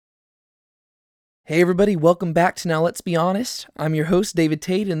Hey everybody, welcome back to Now Let's Be Honest. I'm your host, David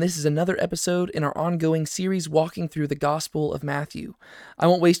Tate, and this is another episode in our ongoing series walking through the Gospel of Matthew. I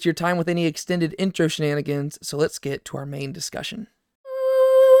won't waste your time with any extended intro shenanigans, so let's get to our main discussion.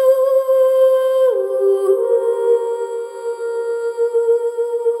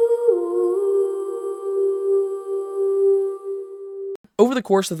 Over the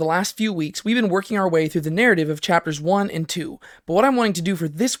course of the last few weeks, we've been working our way through the narrative of chapters 1 and 2. But what I'm wanting to do for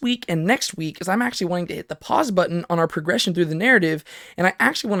this week and next week is I'm actually wanting to hit the pause button on our progression through the narrative, and I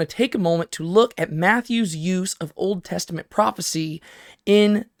actually want to take a moment to look at Matthew's use of Old Testament prophecy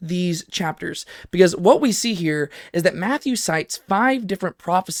in these chapters. Because what we see here is that Matthew cites 5 different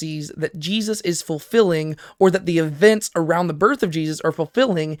prophecies that Jesus is fulfilling, or that the events around the birth of Jesus are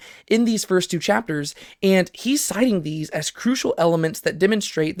fulfilling in these first 2 chapters, and he's citing these as crucial elements that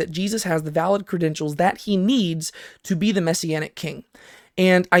demonstrate that Jesus has the valid credentials that he needs to be the Messianic King.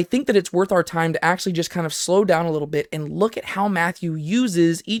 And I think that it's worth our time to actually just kind of slow down a little bit and look at how Matthew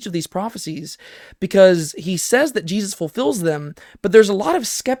uses each of these prophecies, because he says that Jesus fulfills them, but there's a lot of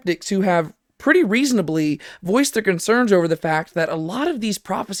skeptics who have pretty reasonably voiced their concerns over the fact that a lot of these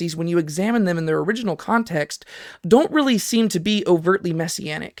prophecies, when you examine them in their original context, don't really seem to be overtly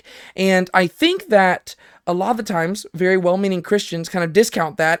messianic. And I think that a lot of the times, very well-meaning Christians kind of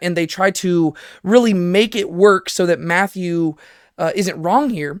discount that, and they try to really make it work so that Matthew isn't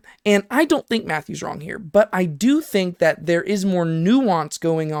wrong here. And I don't think Matthew's wrong here, but I do think that there is more nuance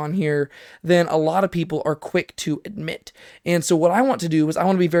going on here than a lot of people are quick to admit. And so what I want to do is I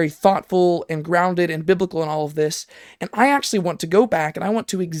want to be very thoughtful and grounded and biblical in all of this. And I actually want to go back and I want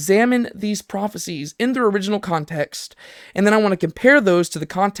to examine these prophecies in their original context. And then I want to compare those to the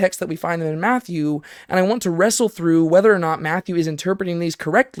context that we find them in Matthew. And I want to wrestle through whether or not Matthew is interpreting these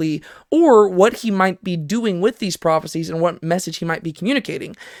correctly, or what he might be doing with these prophecies and what message he might be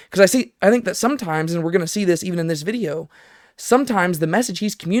communicating. Because I think that sometimes, and we're going to see this even in this video, sometimes the message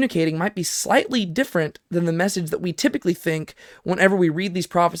he's communicating might be slightly different than the message that we typically think whenever we read these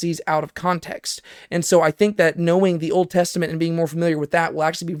prophecies out of context. And so I think that knowing the Old Testament and being more familiar with that will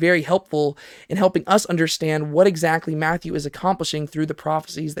actually be very helpful in helping us understand what exactly Matthew is accomplishing through the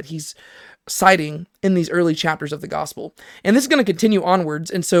prophecies that he's citing in these early chapters of the gospel. And this is going to continue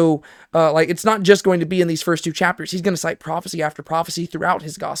onwards. And so, it's not just going to be in these first 2 chapters. He's going to cite prophecy after prophecy throughout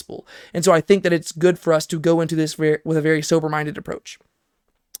his gospel. And so I think that it's good for us to go into this with a very sober-minded approach.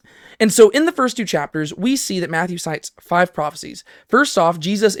 And so in the first 2 chapters, we see that Matthew cites 5 prophecies. First off,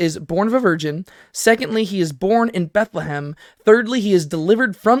 Jesus is born of a virgin. Secondly, he is born in Bethlehem. Thirdly, he is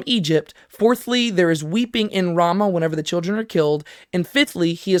delivered from Egypt. Fourthly, there is weeping in Ramah whenever the children are killed. And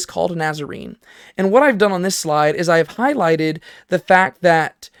fifthly, he is called a Nazarene. And what I've done on this slide is I have highlighted the fact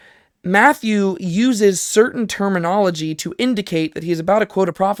that Matthew uses certain terminology to indicate that he is about to quote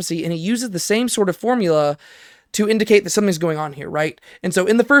a prophecy, and he uses the same sort of formula to indicate that something's going on here, right? And so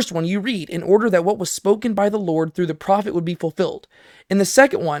in the first one, you read, in order that what was spoken by the Lord through the prophet would be fulfilled. In the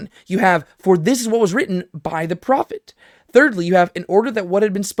second one, you have, for this is what was written by the prophet. Thirdly, you have, in order that what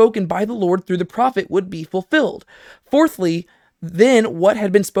had been spoken by the Lord through the prophet would be fulfilled. Fourthly, then what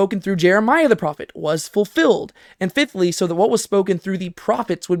had been spoken through Jeremiah the prophet was fulfilled. And fifthly, so that what was spoken through the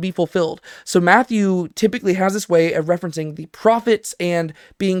prophets would be fulfilled. So Matthew typically has this way of referencing the prophets and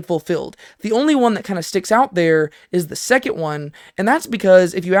being fulfilled. The only one that kind of sticks out there is the second one, and that's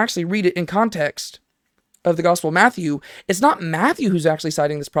because if you actually read it in context of the Gospel of Matthew, it's not Matthew who's actually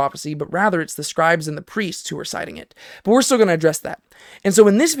citing this prophecy, but rather it's the scribes and the priests who are citing it. But we're still going to address that. And so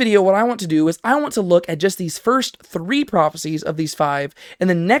in this video, what I want to do is I want to look at just these first 3 prophecies of these 5, and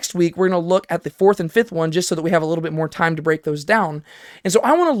then next week we're going to look at the 4th and 5th one, just so that we have a little bit more time to break those down. And so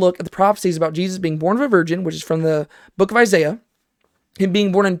I want to look at the prophecies about Jesus being born of a virgin, which is from the book of Isaiah, him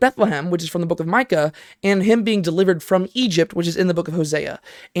being born in Bethlehem, which is from the book of Micah, and him being delivered from Egypt, which is in the book of Hosea.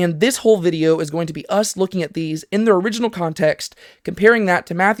 And this whole video is going to be us looking at these in their original context, comparing that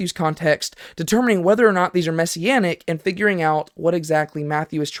to Matthew's context, determining whether or not these are messianic, and figuring out what exactly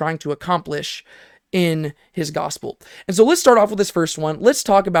Matthew is trying to accomplish in his gospel. And so let's start off with this first one. Let's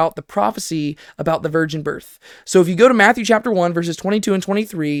talk about the prophecy about the virgin birth. So if you go to Matthew chapter 1, verses 22 and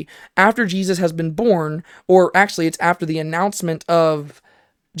 23, after Jesus has been born, or actually it's after the announcement of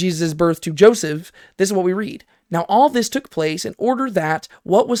Jesus' birth to Joseph, this is what we read. Now all this took place in order that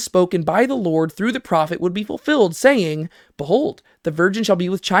what was spoken by the Lord through the prophet would be fulfilled, saying, Behold, the virgin shall be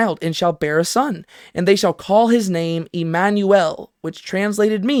with child, and shall bear a son, and they shall call his name Emmanuel, which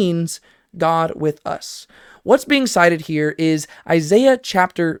translated means God with us. what's being cited here is Isaiah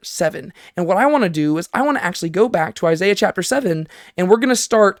chapter 7. And what I want to do is I want to actually go back to Isaiah chapter 7, and we're going to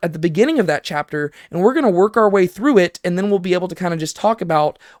start at the beginning of that chapter, and we're going to work our way through it, and then we'll be able to kind of just talk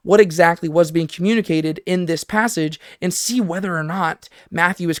about what exactly was being communicated in this passage and see whether or not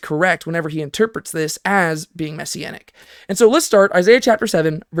Matthew is correct whenever he interprets this as being messianic. And so let's start Isaiah chapter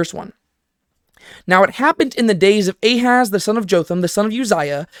 7, verse 1. Now it happened in the days of Ahaz the son of Jotham, the son of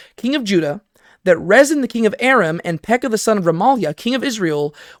Uzziah, king of Judah, that Rezin the king of Aram and Pekah the son of Remaliah, king of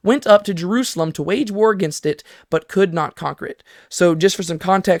Israel, went up to Jerusalem to wage war against it, but could not conquer it. So just for some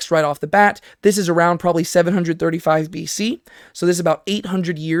context right off the bat, this is around probably 735 BC. So this is about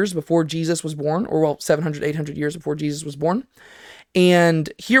 800 years before Jesus was born, or well, 700, 800 years before Jesus was born.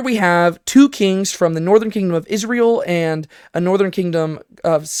 And here we have two kings from the northern kingdom of Israel and a northern kingdom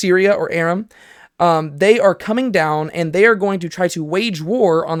of Syria or Aram. They are coming down and they are going to try to wage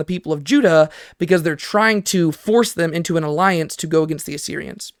war on the people of Judah because they're trying to force them into an alliance to go against the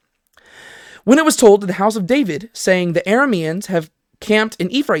Assyrians. When it was told to the house of David, saying, the Arameans have camped in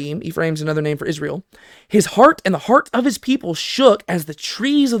Ephraim, Ephraim's another name for Israel, his heart and the heart of his people shook as the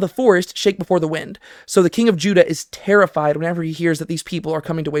trees of the forest shake before the wind. So the king of Judah is terrified whenever he hears that these people are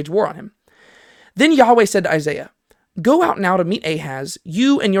coming to wage war on him. Then Yahweh said to Isaiah, go out now to meet Ahaz,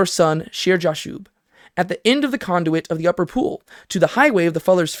 you and your son Shear-Jashub, at the end of the conduit of the upper pool, to the highway of the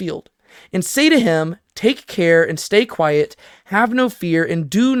fuller's field, and say to him, take care and stay quiet, have no fear, and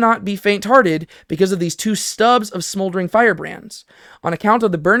do not be faint-hearted because of these two stubs of smoldering firebrands, on account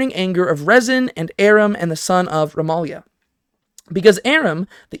of the burning anger of Rezin and Aram and the son of Remaliah. Because Aram,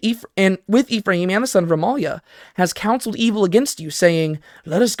 and with Ephraim and the son of Remaliah, has counseled evil against you, saying,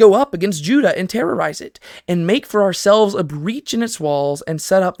 let us go up against Judah and terrorize it, and make for ourselves a breach in its walls, and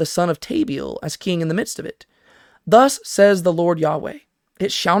set up the son of Tabiel as king in the midst of it. Thus says the Lord Yahweh,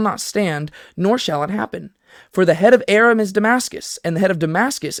 it shall not stand, nor shall it happen. For the head of Aram is Damascus, and the head of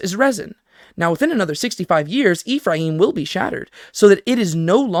Damascus is Rezin. Now within another 65 years Ephraim will be shattered, so that it is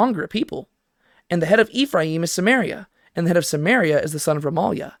no longer a people. And the head of Ephraim is Samaria, and the head of Samaria is the son of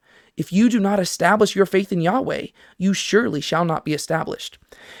Remaliah. If you do not establish your faith in Yahweh, you surely shall not be established.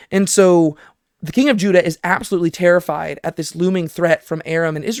 And so the king of Judah is absolutely terrified at this looming threat from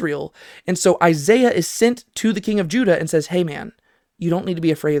Aram and Israel. And so Isaiah is sent to the king of Judah and says, hey man, you don't need to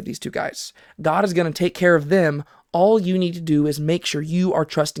be afraid of these two guys. God is going to take care of them. All you need to do is make sure you are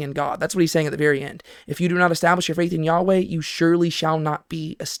trusting in God. That's what he's saying at the very end. If you do not establish your faith in Yahweh, you surely shall not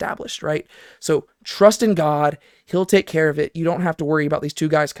be established, right? So trust in God. He'll take care of it. You don't have to worry about these two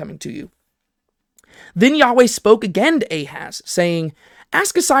guys coming to you. Then Yahweh spoke again to Ahaz, saying,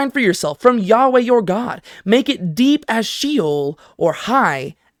 ask a sign for yourself from Yahweh your God. Make it deep as Sheol or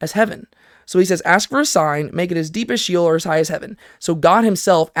high as heaven. So he says, ask for a sign, make it as deep as Sheol or as high as heaven. So God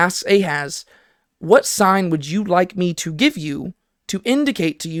himself asks Ahaz, what sign would you like me to give you to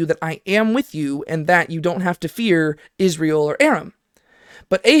indicate to you that I am with you and that you don't have to fear Israel or Aram?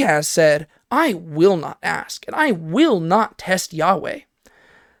 But Ahaz said, I will not ask, and I will not test Yahweh.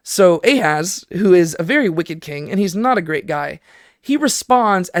 So Ahaz, who is a very wicked king, and he's not a great guy, he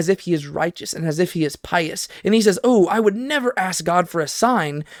responds as if he is righteous and as if he is pious. And he says, oh, I would never ask God for a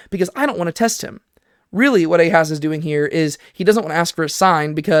sign because I don't want to test him. Really, what Ahaz is doing here is he doesn't want to ask for a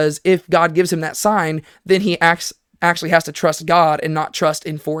sign because if God gives him that sign, then he actually has to trust God and not trust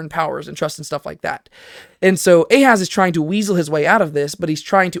in foreign powers and trust in stuff like that. And so Ahaz is trying to weasel his way out of this, but he's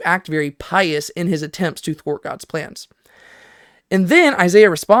trying to act very pious in his attempts to thwart God's plans. And then Isaiah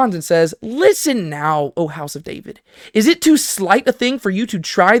responds and says, listen now, O house of David. Is it too slight a thing for you to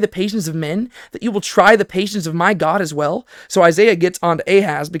try the patience of men, that you will try the patience of my God as well? So Isaiah gets on to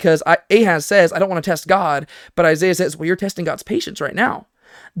Ahaz because Ahaz says, I don't want to test God. But Isaiah says, well, you're testing God's patience right now.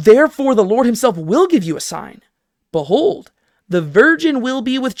 Therefore, the Lord himself will give you a sign. Behold, the virgin will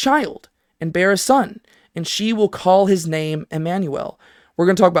be with child and bear a son, and she will call his name Emmanuel. We're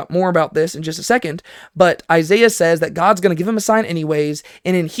going to talk more about this in just a second, but Isaiah says that God's going to give him a sign anyways,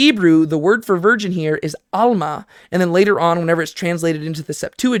 and in Hebrew, the word for virgin here is Alma, and then later on, whenever it's translated into the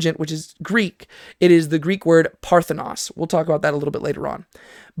Septuagint, which is Greek, it is the Greek word Parthenos. We'll talk about that a little bit later on.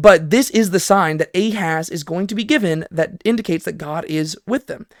 But this is the sign that Ahaz is going to be given that indicates that God is with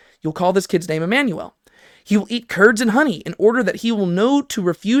them. You'll call this kid's name Emmanuel. He will eat curds and honey in order that he will know to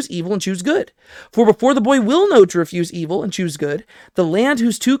refuse evil and choose good. For before the boy will know to refuse evil and choose good, the land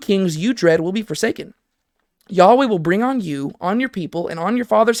whose two kings you dread will be forsaken. Yahweh will bring on you, on your people, and on your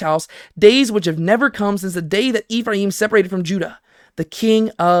father's house days which have never come since the day that Ephraim separated from Judah, the king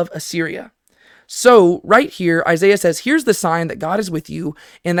of Assyria. So right here, Isaiah says, here's the sign that God is with you,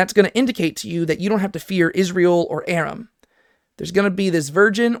 and that's going to indicate to you that you don't have to fear Israel or Aram. There's going to be this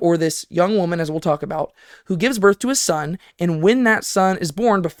virgin or this young woman, as we'll talk about, who gives birth to a son, and when that son is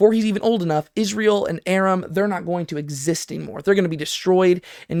born, before he's even old enough, Israel and Aram, they're not going to exist anymore. They're going to be destroyed,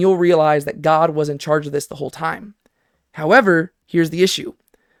 and you'll realize that God was in charge of this the whole time. However, here's the issue.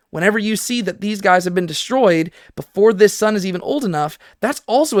 Whenever you see that these guys have been destroyed before this son is even old enough, that's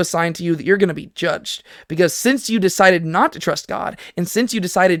also a sign to you that you're going to be judged. Because since you decided not to trust God, and since you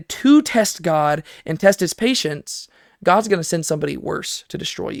decided to test God and test his patience, God's going to send somebody worse to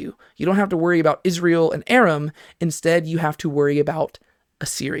destroy you. You don't have to worry about Israel and Aram. Instead, you have to worry about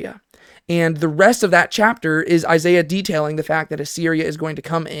Assyria. And the rest of that chapter is Isaiah detailing the fact that Assyria is going to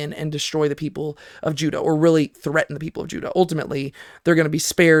come in and destroy the people of Judah, or really threaten the people of Judah. Ultimately, they're going to be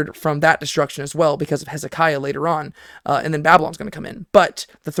spared from that destruction as well because of Hezekiah later on, and then Babylon's going to come in. But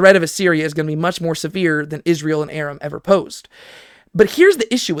the threat of Assyria is going to be much more severe than Israel and Aram ever posed. But here's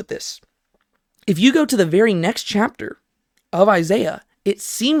the issue with this. If you go to the very next chapter of Isaiah, it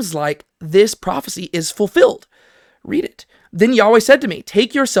seems like this prophecy is fulfilled. Read it. Then Yahweh said to me,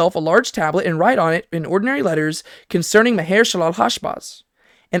 take yourself a large tablet and write on it in ordinary letters concerning Meher Shalal Hashbaz.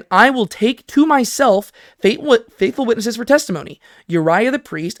 And I will take to myself faithful witnesses for testimony, Uriah the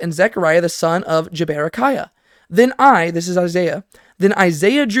priest and Zechariah the son of Jeberechiah. This is Isaiah, then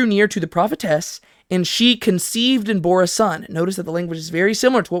Isaiah drew near to the prophetess, and she conceived and bore a son. Notice that the language is very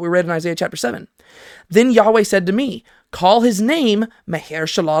similar to what we read in Isaiah chapter 7. Then Yahweh said to me, call his name Meher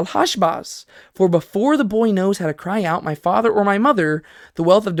Shalal Hashbaz, for before the boy knows how to cry out, my father or my mother, the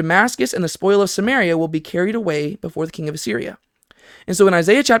wealth of Damascus and the spoil of Samaria will be carried away before the king of Assyria. And so in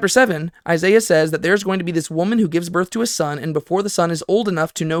Isaiah chapter 7, Isaiah says that there's going to be this woman who gives birth to a son, and before the son is old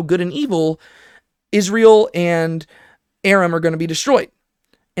enough to know good and evil, Israel and Aram are going to be destroyed.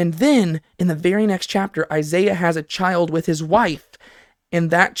 And then in the very next chapter, Isaiah has a child with his wife,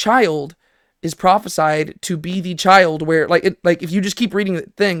 and that child is prophesied to be the child where, if you just keep reading the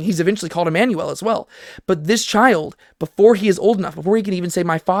thing, he's eventually called Emmanuel as well. But this child, before he is old enough, before he can even say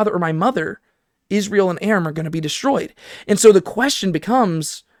my father or my mother, Israel and Aram are going to be destroyed. And so the question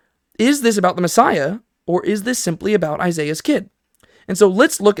becomes, is this about the Messiah, or is this simply about Isaiah's kid? And so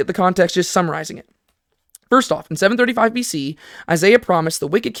let's look at the context, just summarizing it. First off, in 735 BC, Isaiah promised the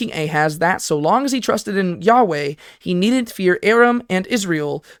wicked king Ahaz that so long as he trusted in Yahweh, he needn't fear Aram and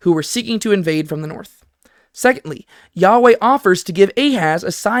Israel, who were seeking to invade from the north. Secondly, Yahweh offers to give Ahaz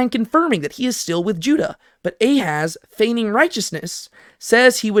a sign confirming that he is still with Judah, but Ahaz, feigning righteousness,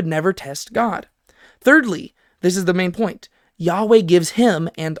 says he would never test God. Thirdly, this is the main point, Yahweh gives him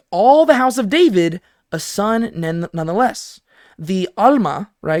and all the house of David a son nonetheless. The Alma,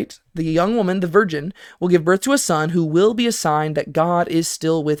 right, the young woman, the virgin, will give birth to a son who will be a sign that God is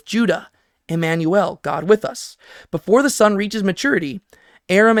still with Judah. Emmanuel, God with us. Before the son reaches maturity,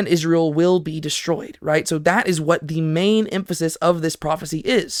 Aram and Israel will be destroyed, right? So that is what the main emphasis of this prophecy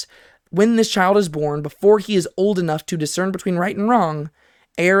is. When this child is born, before he is old enough to discern between right and wrong,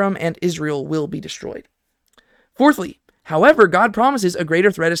 Aram and Israel will be destroyed. Fourthly, however, God promises a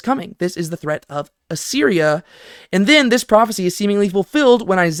greater threat is coming. This is the threat of Assyria. And then this prophecy is seemingly fulfilled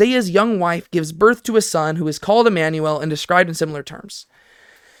when Isaiah's young wife gives birth to a son who is called Emmanuel and described in similar terms.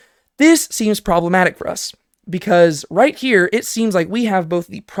 This seems problematic for us because right here, it seems like we have both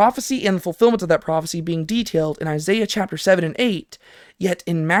the prophecy and the fulfillment of that prophecy being detailed in Isaiah chapter 7 and 8, yet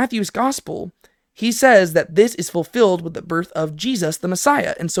in Matthew's gospel, he says that this is fulfilled with the birth of Jesus, the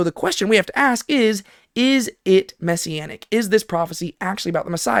Messiah. And so the question we have to ask is it messianic? Is this prophecy actually about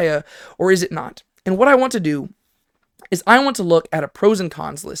the Messiah, or is it not? And what I want to do is I want to look at a pros and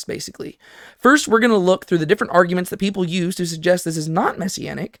cons list, basically. First, we're going to look through the different arguments that people use to suggest this is not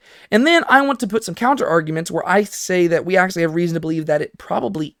messianic. And then I want to put some counter arguments where I say that we actually have reason to believe that it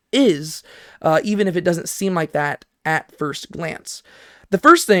probably is, even if it doesn't seem like that at first glance. The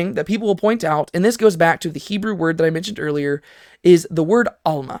first thing that people will point out, and this goes back to the Hebrew word that I mentioned earlier, is the word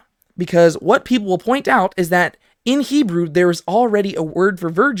alma. Because what people will point out is that in Hebrew, there is already a word for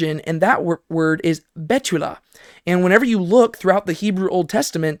virgin, and that word is betula. And whenever you look throughout the Hebrew Old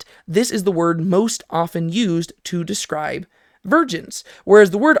Testament, this is the word most often used to describe virgins.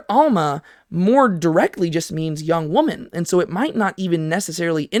 Whereas the word alma more directly just means young woman. And so it might not even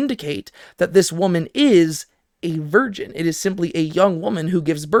necessarily indicate that this woman is a virgin. It is simply a young woman who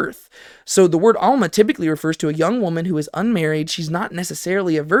gives birth. So the word alma typically refers to a young woman who is unmarried. She's not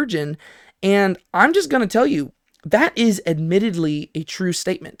necessarily a virgin. And I'm just going to tell you, that is admittedly a true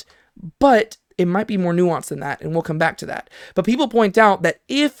statement, but it might be more nuanced than that, and we'll come back to that. But people point out that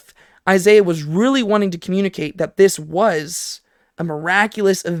if Isaiah was really wanting to communicate that this was a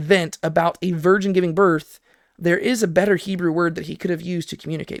miraculous event about a virgin giving birth, there is a better Hebrew word that he could have used to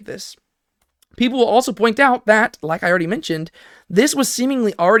communicate this. People will also point out that, like I already mentioned, this was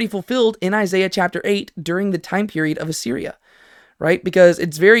seemingly already fulfilled in Isaiah chapter 8 during the time period of Assyria, right? Because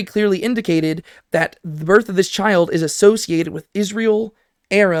it's very clearly indicated that the birth of this child is associated with Israel,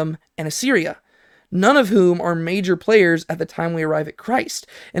 Aram, and Assyria, none of whom are major players at the time we arrive at Christ.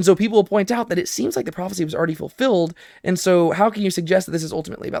 And so people will point out that it seems like the prophecy was already fulfilled, and so how can you suggest that this is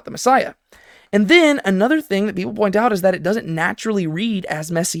ultimately about the Messiah? And then another thing that people point out is that it doesn't naturally read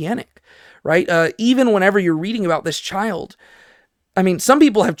as messianic, right? Even whenever you're reading about this child, I mean, some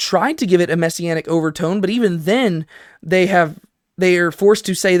people have tried to give it a messianic overtone, but even then they are forced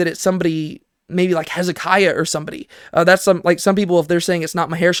to say that it's somebody maybe like Hezekiah or somebody. That's some people, if they're saying it's not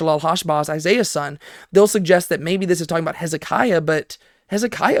Maher-shalal-Hashbaz, Isaiah's son, they'll suggest that maybe this is talking about Hezekiah, but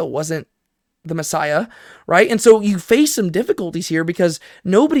Hezekiah wasn't the Messiah, right? And so you face some difficulties here because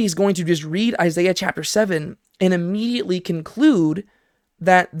nobody's going to just read Isaiah chapter 7 and immediately conclude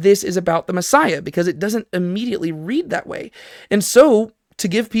that this is about the Messiah, because it doesn't immediately read that way. And so to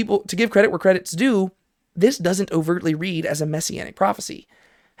give credit where credit's due, this doesn't overtly read as a messianic prophecy.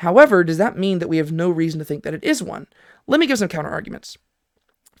 However, does that mean that we have no reason to think that it is one? Let me give some counter arguments.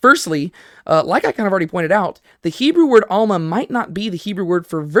 Firstly, like I kind of already pointed out, the Hebrew word alma might not be the Hebrew word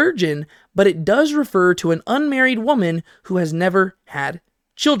for virgin, but it does refer to an unmarried woman who has never had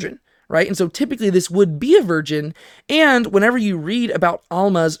children, right? And so typically this would be a virgin, and whenever you read about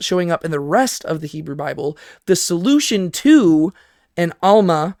almas showing up in the rest of the Hebrew Bible, the solution to an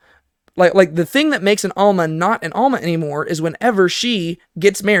alma, like the thing that makes an alma not an alma anymore, is whenever she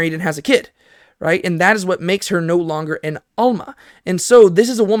gets married and has a kid, right? And that is what makes her no longer an alma. And so this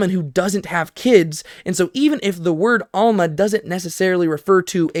is a woman who doesn't have kids. And so even if the word alma doesn't necessarily refer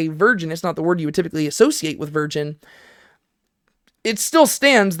to a virgin, it's not the word you would typically associate with virgin, it still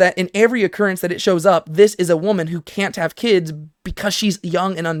stands that in every occurrence that it shows up, this is a woman who can't have kids because she's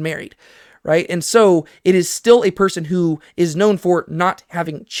young and unmarried, right? And so it is still a person who is known for not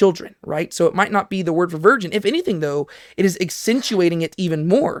having children, right? So it might not be the word for virgin. If anything, though, it is accentuating it even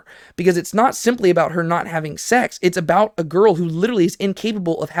more, because it's not simply about her not having sex. It's about a girl who literally is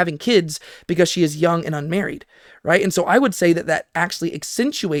incapable of having kids because she is young and unmarried, right? And so I would say that that actually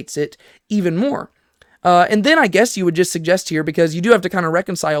accentuates it even more. And then I guess you would just suggest here, because you do have to kind of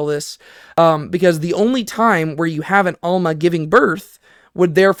reconcile this, because the only time where you have an alma giving birth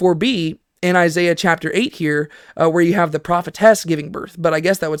would therefore be in Isaiah chapter 8 here, where you have the prophetess giving birth. But I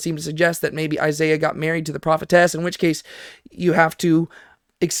guess that would seem to suggest that maybe Isaiah got married to the prophetess, in which case you have to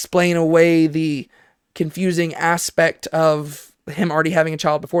explain away the confusing aspect of him already having a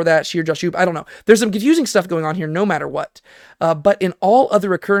child before that, Shir Jashub. I don't know. There's some confusing stuff going on here no matter what. But in all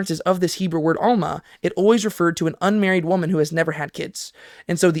other occurrences of this Hebrew word alma, it always referred to an unmarried woman who has never had kids.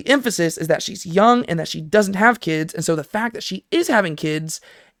 And so the emphasis is that she's young and that she doesn't have kids. And so the fact that she is having kids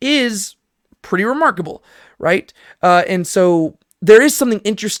is pretty remarkable, right? And so there is something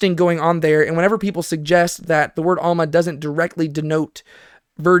interesting going on there. And whenever people suggest that the word alma doesn't directly denote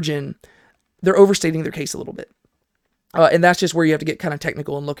virgin, they're overstating their case a little bit. And that's just where you have to get kind of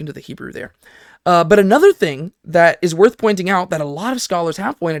technical and look into the Hebrew there. But another thing that is worth pointing out, that a lot of scholars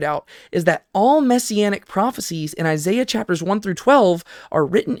have pointed out, is that all messianic prophecies in Isaiah chapters 1 through 12 are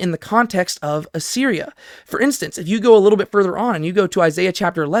written in the context of Assyria. For instance, if you go a little bit further on and you go to Isaiah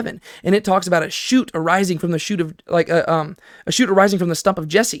chapter 11, and it talks about a shoot arising from the shoot of, a shoot arising from the stump of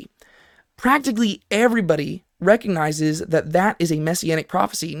Jesse, practically everybody recognizes that that is a messianic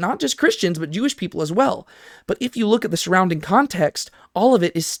prophecy, not just Christians, but Jewish people as well. But if you look at the surrounding context, all of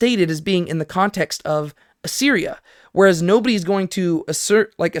it is stated as being in the context of Assyria, whereas nobody's going to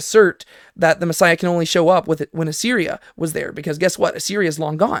assert that the Messiah can only show up with it when Assyria was there, because guess what? Assyria is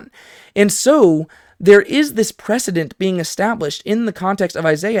long gone. And so there is this precedent being established in the context of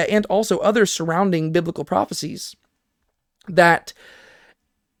Isaiah and also other surrounding biblical prophecies, that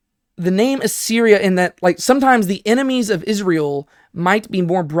the name Assyria, in that, like, sometimes the enemies of Israel might be,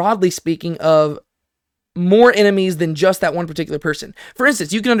 more broadly speaking, of more enemies than just that one particular person. For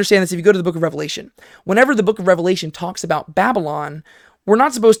instance, you can understand this if you go to the book of Revelation. Whenever the book of Revelation talks about Babylon, we're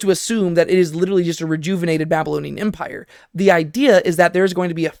not supposed to assume that it is literally just a rejuvenated Babylonian empire. The idea is that there's going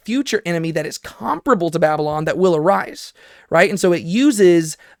to be a future enemy that is comparable to Babylon that will arise, right? And so it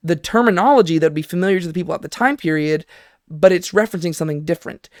uses the terminology that would be familiar to the people at the time period, but it's referencing something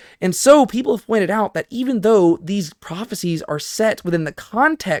different. And so people have pointed out that even though these prophecies are set within the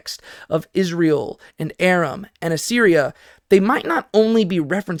context of Israel and Aram and Assyria, they might not only be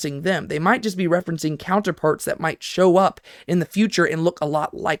referencing them, they might just be referencing counterparts that might show up in the future and look a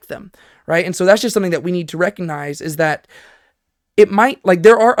lot like them, right? And so that's just something that we need to recognize, is that it might, like,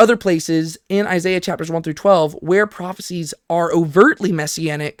 there are other places in Isaiah chapters 1 through 12 where prophecies are overtly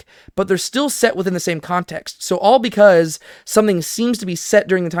messianic, but they're still set within the same context. So all because something seems to be set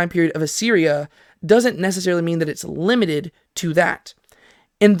during the time period of Assyria doesn't necessarily mean that it's limited to that.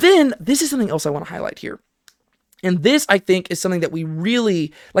 And then this is something else I want to highlight here. And this, I think, is something that we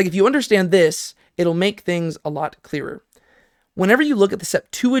really, like, if you understand this, it'll make things a lot clearer. Whenever you look at the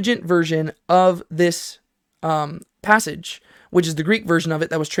Septuagint version of this passage, which is the Greek version of it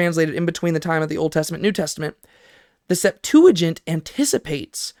that was translated in between the time of the Old Testament, New Testament, the Septuagint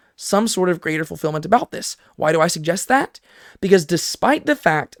anticipates some sort of greater fulfillment about this. Why do I suggest that? Because despite the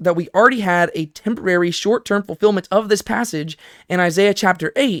fact that we already had a temporary short-term fulfillment of this passage in Isaiah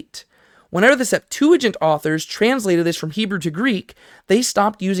chapter 8, whenever the Septuagint authors translated this from Hebrew to Greek, they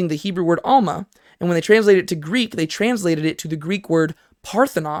stopped using the Hebrew word alma, and when they translated it to Greek, they translated it to the Greek word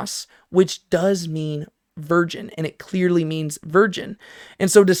parthenos, which does mean virgin, and it clearly means virgin.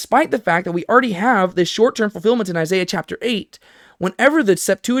 And so despite the fact that we already have this short-term fulfillment in Isaiah chapter 8, whenever the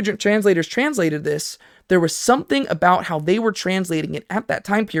Septuagint translators translated this, there was something about how they were translating it at that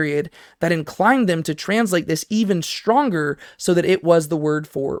time period that inclined them to translate this even stronger so that it was the word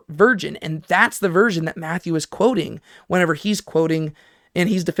for virgin. And that's the version that Matthew is quoting whenever he's quoting and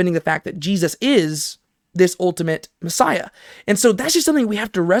he's defending the fact that Jesus is this ultimate Messiah. And so that's just something we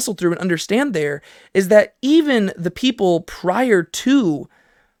have to wrestle through and understand there, is that even the people prior to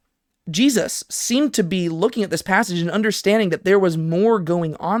Jesus seemed to be looking at this passage and understanding that there was more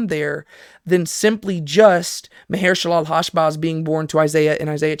going on there than simply just Maher-shalal-Hash-Baz being born to Isaiah in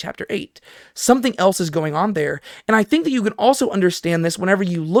Isaiah chapter 8. Something else is going on there. And I think that you can also understand this whenever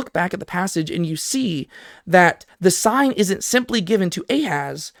you look back at the passage and you see that the sign isn't simply given to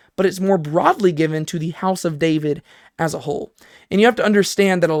Ahaz, but it's more broadly given to the house of David as a whole. And you have to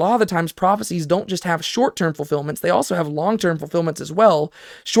understand that a lot of the times prophecies don't just have short-term fulfillments, they also have long-term fulfillments as well.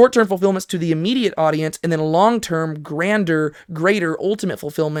 Short-term fulfillments to the immediate audience, and then long-term, grander, greater, ultimate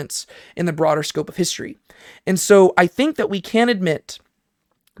fulfillments in the broader scope of history. And so I think that we can admit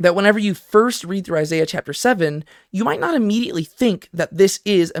that whenever you first read through Isaiah chapter 7, you might not immediately think that this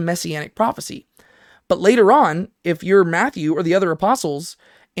is a messianic prophecy. But later on, if you're Matthew or the other apostles,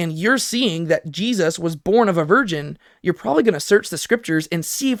 and you're seeing that Jesus was born of a virgin, you're probably going to search the scriptures and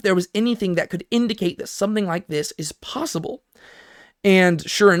see if there was anything that could indicate that something like this is possible. And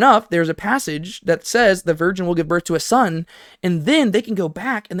sure enough, there's a passage that says the virgin will give birth to a son, and then they can go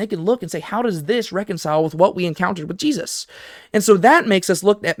back and they can look and say, how does this reconcile with what we encountered with Jesus? And so that makes us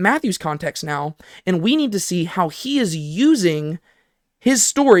look at Matthew's context now, and we need to see how he is using his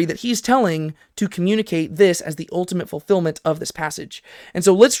story that he's telling to communicate this as the ultimate fulfillment of this passage. And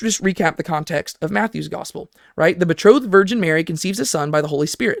so let's just recap the context of Matthew's gospel, right? The betrothed Virgin Mary conceives a son by the Holy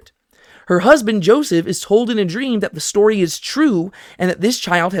Spirit. Her husband Joseph is told in a dream that the story is true and that this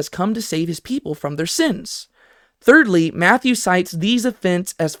child has come to save his people from their sins. Thirdly, Matthew cites these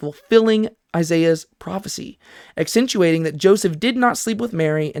events as fulfilling Isaiah's prophecy, accentuating that Joseph did not sleep with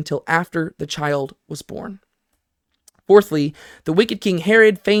Mary until after the child was born. Fourthly, the wicked King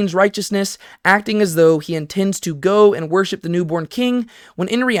Herod feigns righteousness, acting as though he intends to go and worship the newborn king, when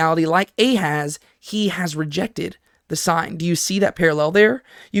in reality, like Ahaz, he has rejected the sign. Do you see that parallel there?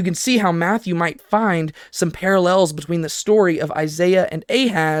 You can see how Matthew might find some parallels between the story of Isaiah and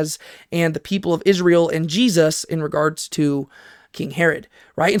Ahaz and the people of Israel and Jesus in regards to King Herod,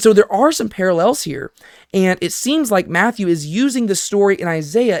 right? And so there are some parallels here, and it seems like Matthew is using the story in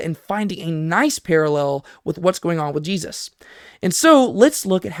Isaiah and finding a nice parallel with what's going on with Jesus. And so let's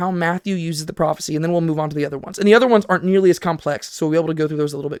look at how Matthew uses the prophecy, and then we'll move on to the other ones. And the other ones aren't nearly as complex, so we'll be able to go through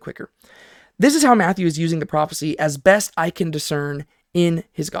those a little bit quicker. This is how Matthew is using the prophecy as best I can discern in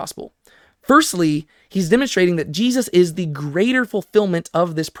his gospel. Firstly, he's demonstrating that Jesus is the greater fulfillment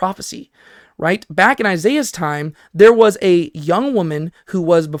of this prophecy. Right? Back in Isaiah's time, there was a young woman who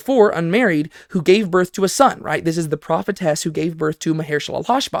was before unmarried who gave birth to a son, right? This is the prophetess who gave birth to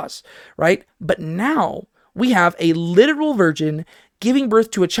Maher-shalal-Hash-Baz, right? But now we have a literal virgin giving birth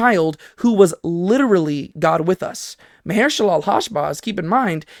to a child who was literally God with us. Maher-shalal-Hash-Baz, keep in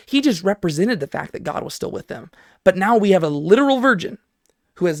mind, he just represented the fact that God was still with them. But now we have a literal virgin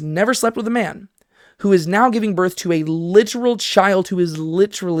who has never slept with a man, who is now giving birth to a literal child who is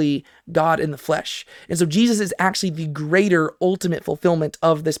literally God in the flesh. And so Jesus is actually the greater ultimate fulfillment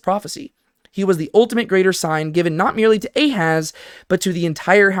of this prophecy. He was the ultimate greater sign given not merely to Ahaz, but to the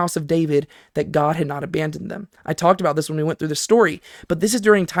entire house of David that God had not abandoned them. I talked about this when we went through the story, but this is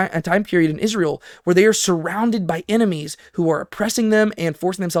during a time period in Israel where they are surrounded by enemies who are oppressing them and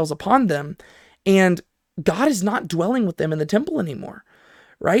forcing themselves upon them. And God is not dwelling with them in the temple anymore.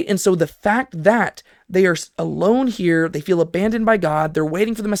 Right? And so the fact that They are alone here. They feel abandoned by God. They're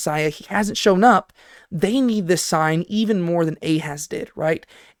waiting for the Messiah. He hasn't shown up. They need this sign even more than Ahaz did, right?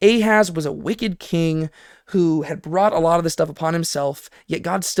 Ahaz was a wicked king who had brought a lot of this stuff upon himself, yet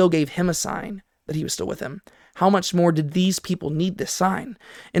God still gave him a sign that he was still with him. How much more did these people need this sign?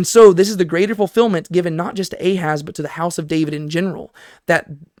 And so this is the greater fulfillment given not just to Ahaz, but to the house of David in general, that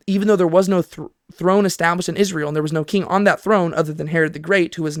even though there was no throne established in Israel, and there was no king on that throne other than Herod the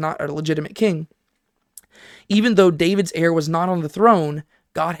Great, who was not a legitimate king, even though David's heir was not on the throne,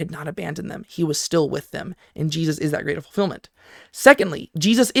 God had not abandoned them. He was still with them, and Jesus is that greater fulfillment. Secondly,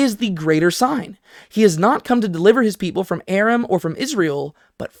 Jesus is the greater sign. He has not come to deliver his people from Aram or from Israel,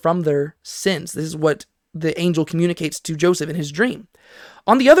 but from their sins. This is what the angel communicates to Joseph in his dream.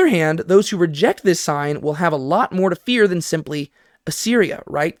 On the other hand, those who reject this sign will have a lot more to fear than simply Assyria,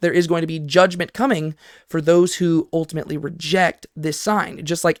 right? There is going to be judgment coming for those who ultimately reject this sign.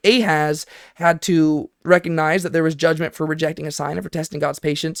 Just like Ahaz had to recognize that there was judgment for rejecting a sign and for testing God's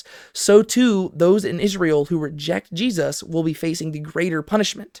patience, so too those in Israel who reject Jesus will be facing the greater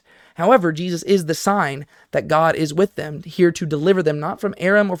punishment. However, Jesus is the sign that God is with them, here to deliver them not from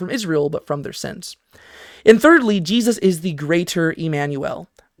Aram or from Israel, but from their sins. And thirdly, Jesus is the greater Emmanuel.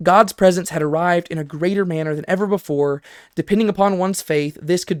 God's presence had arrived in a greater manner than ever before. Depending upon one's faith,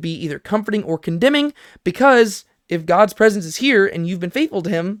 this could be either comforting or condemning, because if God's presence is here and you've been faithful to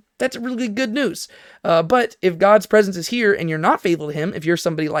him, that's really good news. But if God's presence is here and you're not faithful to him, if you're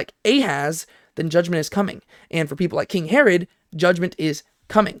somebody like Ahaz, then judgment is coming. And for people like King Herod, judgment is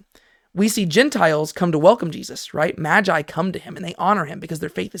coming. We see Gentiles come to welcome Jesus, right? Magi come to him and they honor him because their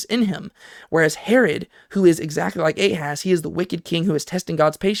faith is in him. Whereas Herod, who is exactly like Ahaz, he is the wicked king who is testing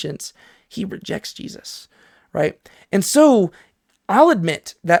God's patience. He rejects Jesus, right? And so I'll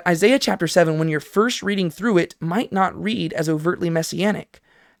admit that Isaiah chapter 7, when you're first reading through it, might not read as overtly messianic.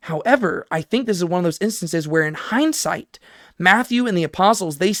 However, I think this is one of those instances where in hindsight, Matthew and the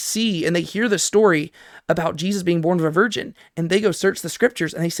apostles, they see and they hear the story about Jesus being born of a virgin, and they go search the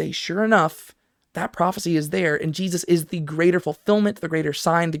scriptures and they say, sure enough, that prophecy is there, and Jesus is the greater fulfillment, the greater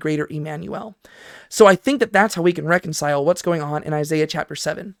sign, the greater Emmanuel. So I think that that's how we can reconcile what's going on in Isaiah chapter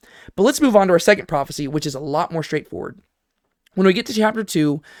 7. But let's move on to our second prophecy, which is a lot more straightforward. When we get to chapter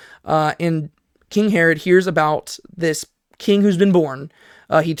 2, and King Herod hears about this king who's been born,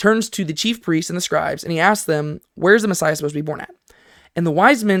 he turns to the chief priests and the scribes, and he asks them, where's the Messiah supposed to be born at? And the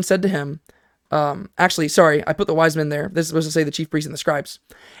wise men said to him, I put the wise men there. This is supposed to say the chief priests and the scribes.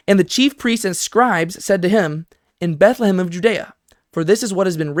 And the chief priests and scribes said to him, in Bethlehem of Judea, for this is what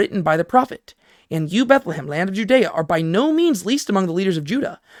has been written by the prophet. And you, Bethlehem, land of Judea, are by no means least among the leaders of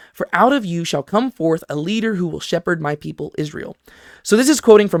Judah, for out of you shall come forth a leader who will shepherd my people Israel. So this is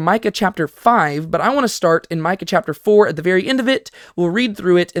quoting from Micah chapter 5, but I want to start in Micah chapter 4 at the very end of it. We'll read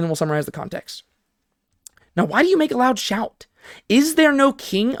through it and we'll summarize the context. Now, why do you make a loud shout? Is there no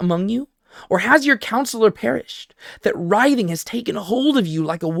king among you? Or has your counselor perished, that writhing has taken hold of you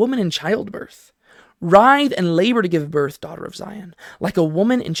like a woman in childbirth? Writhe and labor to give birth, daughter of Zion, like a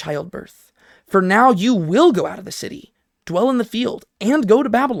woman in childbirth. For now you will go out of the city, dwell in the field, and go to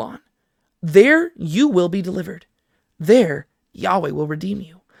Babylon. There you will be delivered. There Yahweh will redeem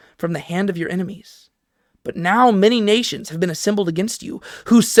you from the hand of your enemies. But now many nations have been assembled against you,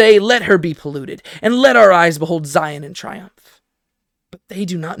 who say, let her be polluted, and let our eyes behold Zion in triumph. But they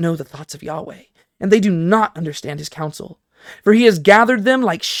do not know the thoughts of Yahweh, and they do not understand his counsel. For he has gathered them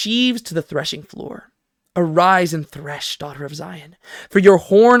like sheaves to the threshing floor. Arise and thresh, daughter of Zion. For your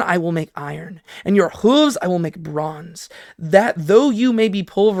horn I will make iron, and your hooves I will make bronze, that you may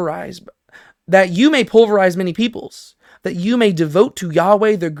pulverize many peoples, that you may devote to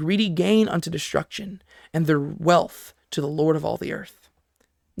Yahweh their greedy gain unto destruction, and their wealth to the Lord of all the earth.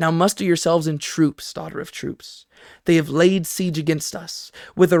 Now muster yourselves in troops, daughter of troops. They have laid siege against us.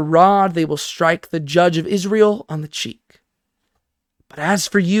 With a rod they will strike the judge of Israel on the cheek. But as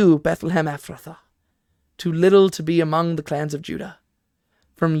for you, Bethlehem Ephrathah, too little to be among the clans of Judah,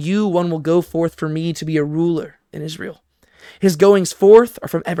 from you one will go forth for me to be a ruler in Israel. His goings forth are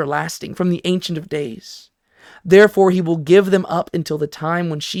from everlasting, from the Ancient of Days. Therefore he will give them up until the time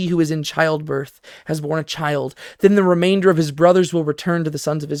when she who is in childbirth has borne a child. Then the remainder of his brothers will return to the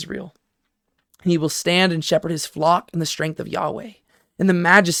sons of Israel. And he will stand and shepherd his flock in the strength of Yahweh, in the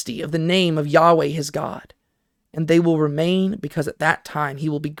majesty of the name of Yahweh his God. And they will remain, because at that time he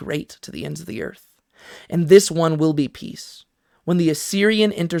will be great to the ends of the earth. And this one will be peace. When the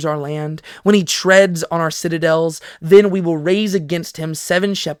Assyrian enters our land, when he treads on our citadels, then we will raise against him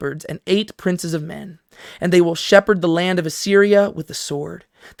 7 shepherds and 8 princes of men. And they will shepherd the land of Assyria with the sword,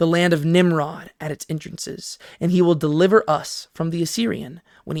 the land of Nimrod at its entrances. And he will deliver us from the Assyrian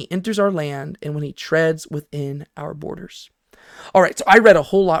when he enters our land and when he treads within our borders. All right, so I read a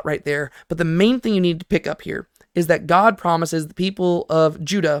whole lot right there, but the main thing you need to pick up here is that God promises the people of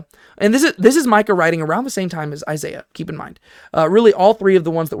Judah, and this is Micah writing around the same time as Isaiah, keep in mind. Really, all three of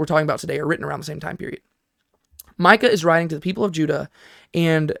the ones that we're talking about today are written around the same time period. Micah is writing to the people of Judah,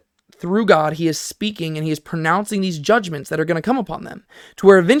 and through God, he is speaking and he is pronouncing these judgments that are going to come upon them, to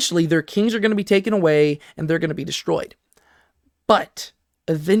where eventually their kings are going to be taken away and they're going to be destroyed. But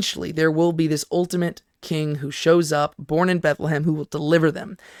eventually there will be this ultimate king who shows up, born in Bethlehem, who will deliver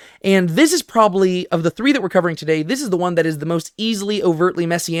them. And this is probably, of the three that we're covering today, this is the one that is the most easily, overtly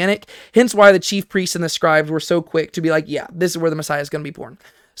messianic, hence why the chief priests and the scribes were so quick to be like, yeah, this is where the Messiah is going to be born.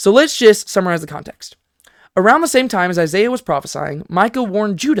 So let's just summarize the context. Around the same time as Isaiah was prophesying, Micah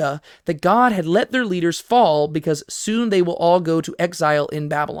warned Judah that God had let their leaders fall because soon they will all go to exile in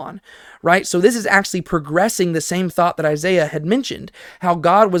Babylon, right? So this is actually progressing the same thought that Isaiah had mentioned, how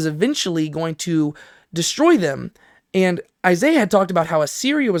God was eventually going to destroy them. And Isaiah had talked about how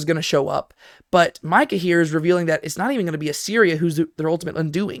Assyria was going to show up, but Micah here is revealing that it's not even going to be Assyria who's their ultimate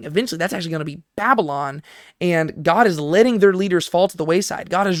undoing. Eventually, that's actually going to be Babylon, and God is letting their leaders fall to the wayside.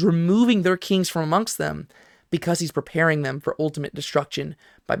 God is removing their kings from amongst them because he's preparing them for ultimate destruction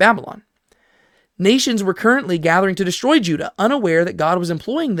by Babylon. Nations were currently gathering to destroy Judah, unaware that God was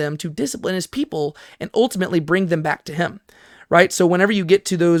employing them to discipline his people and ultimately bring them back to him. Right? So whenever you get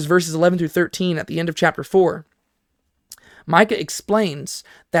to those verses 11 through 13 at the end of chapter 4, Micah explains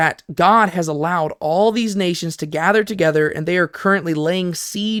that God has allowed all these nations to gather together, and they are currently laying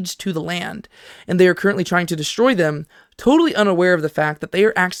siege to the land, and they are currently trying to destroy them, totally unaware of the fact that they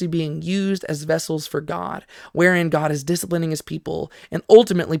are actually being used as vessels for God, wherein God is disciplining his people and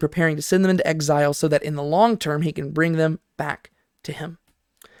ultimately preparing to send them into exile so that in the long term he can bring them back to him.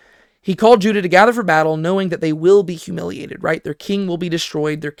 He called Judah to gather for battle, knowing that they will be humiliated, right? Their king will be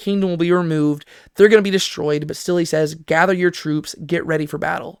destroyed. Their kingdom will be removed. They're going to be destroyed, but still he says, gather your troops, get ready for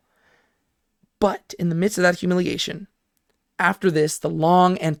battle. But in the midst of that humiliation, after this, the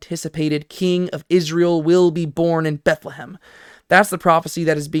long-anticipated king of Israel will be born in Bethlehem. That's the prophecy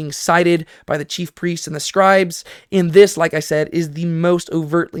that is being cited by the chief priests and the scribes. And this, like I said, is the most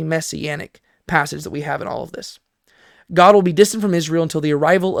overtly messianic passage that we have in all of this. God will be distant from Israel until the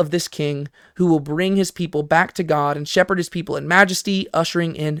arrival of this king who will bring his people back to God and shepherd his people in majesty,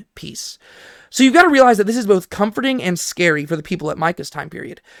 ushering in peace. So you've got to realize that this is both comforting and scary for the people at Micah's time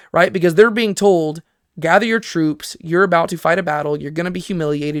period, right? Because they're being told, gather your troops, you're about to fight a battle, you're going to be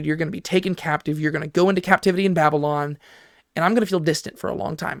humiliated, you're going to be taken captive, you're going to go into captivity in Babylon, and I'm going to feel distant for a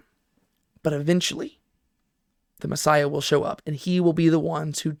long time. But eventually, the Messiah will show up, and he will be the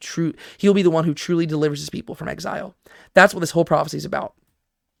one who truly delivers his people from exile. That's what this whole prophecy is about.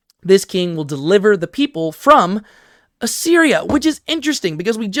 This king will deliver the people from Assyria, which is interesting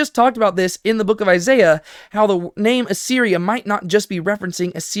because we just talked about this in the book of Isaiah, how the name Assyria might not just be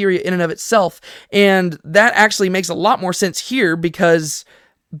referencing Assyria in and of itself, and that actually makes a lot more sense here because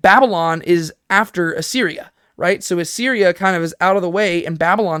Babylon is after Assyria. Right? So Assyria kind of is out of the way and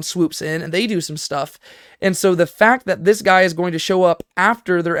Babylon swoops in and they do some stuff. And so the fact that this guy is going to show up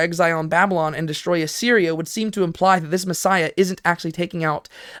after their exile in Babylon and destroy Assyria would seem to imply that this Messiah isn't actually taking out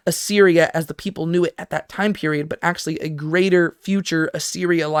Assyria as the people knew it at that time period, but actually a greater future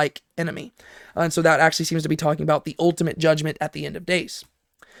Assyria-like enemy. And so that actually seems to be talking about the ultimate judgment at the end of days.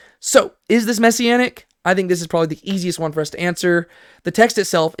 So, is this messianic? I think this is probably the easiest one for us to answer. The text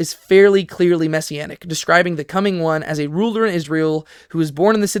itself is fairly clearly messianic, describing the coming one as a ruler in Israel who is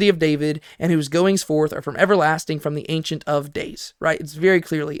born in the city of David and whose goings forth are from everlasting, from the Ancient of Days, right? It's very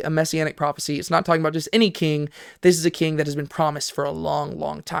clearly a messianic prophecy. It's not talking about just any king. This is a king that has been promised for a long,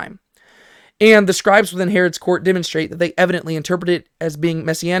 long time. And the scribes within Herod's court demonstrate that they evidently interpret it as being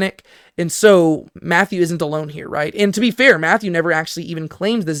messianic. And so Matthew isn't alone here, right? And to be fair, Matthew never actually even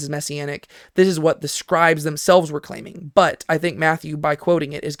claims this is messianic. This is what the scribes themselves were claiming. But I think Matthew, by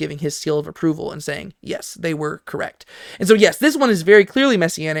quoting it, is giving his seal of approval and saying, yes, they were correct. And so yes, this one is very clearly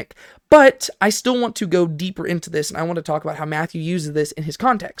messianic, but I still want to go deeper into this, and I want to talk about how Matthew uses this in his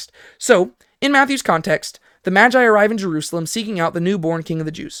context. So, in Matthew's context, the Magi arrive in Jerusalem seeking out the newborn king of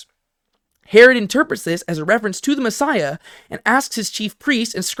the Jews. Herod interprets this as a reference to the Messiah and asks his chief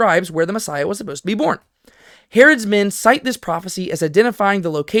priests and scribes where the Messiah was supposed to be born. Herod's men cite this prophecy as identifying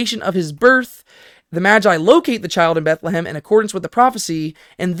the location of his birth, The Magi locate the child in Bethlehem in accordance with the prophecy,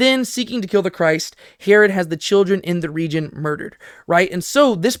 and then, seeking to kill the Christ, Herod has the children in the region murdered, right? And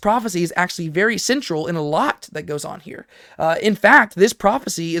so this prophecy is actually very central in a lot that goes on here. In fact, this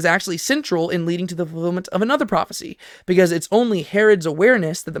prophecy is actually central in leading to the fulfillment of another prophecy, because it's only Herod's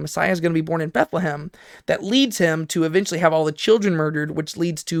awareness that the Messiah is going to be born in Bethlehem that leads him to eventually have all the children murdered, which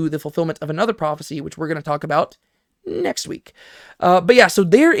leads to the fulfillment of another prophecy, which we're going to talk about next week. But yeah, so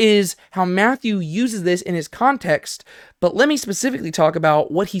there is how Matthew uses this in his context, but let me specifically talk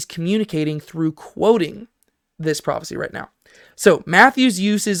about what he's communicating through quoting this prophecy right now. So Matthew's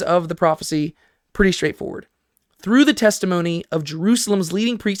uses of the prophecy, pretty straightforward. Through the testimony of Jerusalem's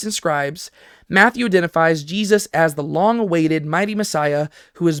leading priests and scribes, Matthew identifies Jesus as the long-awaited mighty Messiah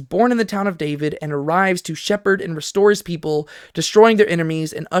who is born in the town of David and arrives to shepherd and restore his people, destroying their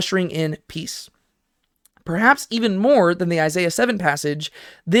enemies and ushering in peace. Perhaps even more than the Isaiah 7 passage,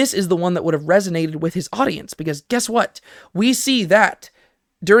 this is the one that would have resonated with his audience, because guess what? We see that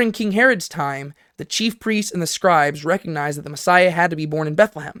during King Herod's time, the chief priests and the scribes recognized that the Messiah had to be born in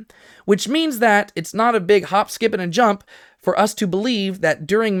Bethlehem, which means that it's not a big hop, skip, and a jump for us to believe that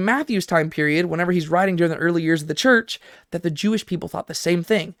during Matthew's time period, whenever he's writing during the early years of the church, that the Jewish people thought the same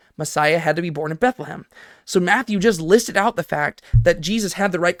thing. Messiah had to be born in Bethlehem. So Matthew just listed out the fact that Jesus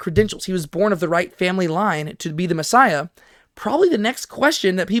had the right credentials. He was born of the right family line to be the Messiah. Probably the next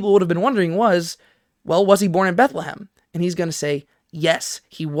question that people would have been wondering was, well, was he born in Bethlehem? And he's going to say, yes,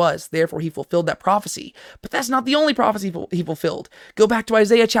 he was. Therefore, he fulfilled that prophecy. But that's not the only prophecy he fulfilled. Go back to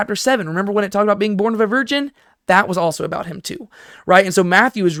Isaiah chapter 7. Remember when it talked about being born of a virgin? That was also about him too, right? And so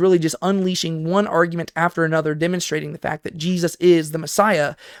Matthew is really just unleashing one argument after another, demonstrating the fact that Jesus is the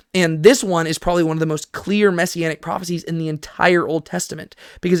Messiah. And this one is probably one of the most clear messianic prophecies in the entire Old Testament,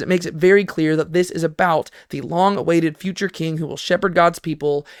 because it makes it very clear that this is about the long-awaited future king who will shepherd God's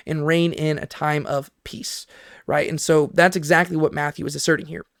people and reign in a time of peace, right? And so that's exactly what Matthew is asserting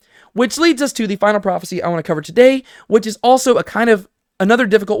here. Which leads us to the final prophecy I want to cover today, which is also a kind of another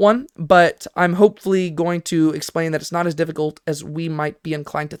difficult one, but I'm hopefully going to explain that it's not as difficult as we might be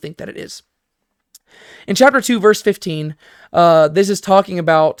inclined to think that it is. In chapter 2, verse 15, this is talking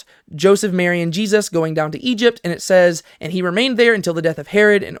about Joseph, Mary, and Jesus going down to Egypt, and it says, "And he remained there until the death of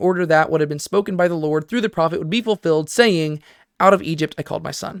Herod, in order that what had been spoken by the Lord through the prophet would be fulfilled, saying, 'Out of Egypt I called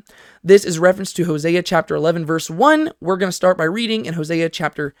my son.'" This is reference to Hosea chapter 11, verse 1. We're going to start by reading in Hosea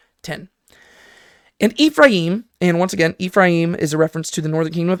chapter 10. And Ephraim, and once again, Ephraim is a reference to the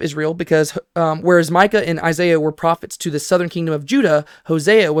northern kingdom of Israel, because whereas Micah and Isaiah were prophets to the southern kingdom of Judah,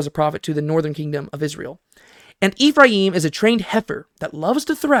 Hosea was a prophet to the northern kingdom of Israel. "And Ephraim is a trained heifer that loves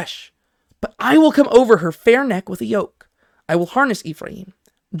to thresh, but I will come over her fair neck with a yoke. I will harness Ephraim.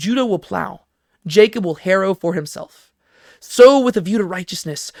 Judah will plow. Jacob will harrow for himself. Sow with a view to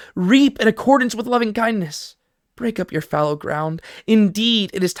righteousness. Reap in accordance with loving kindness. Break up your fallow ground. Indeed,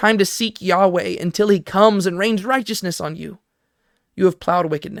 it is time to seek Yahweh until he comes and rains righteousness on you. You have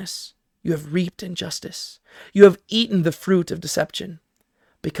plowed wickedness. You have reaped injustice. You have eaten the fruit of deception.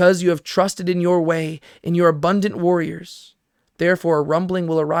 Because you have trusted in your way, in your abundant warriors. Therefore a rumbling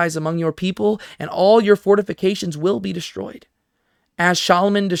will arise among your people, and all your fortifications will be destroyed. As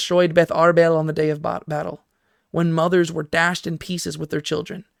Shalman destroyed Beth Arbel on the day of battle, when mothers were dashed in pieces with their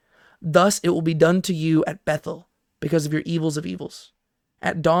children. Thus it will be done to you at Bethel, because of your evils of evils.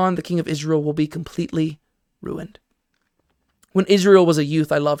 At dawn, the king of Israel will be completely ruined. When Israel was a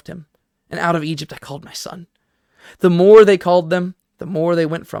youth, I loved him, and out of Egypt I called my son. The more they called them, the more they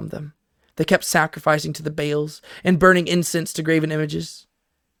went from them. They kept sacrificing to the Baals and burning incense to graven images.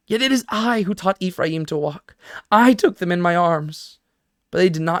 Yet it is I who taught Ephraim to walk. I took them in my arms, but they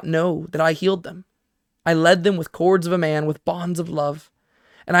did not know that I healed them. I led them with cords of a man, with bonds of love.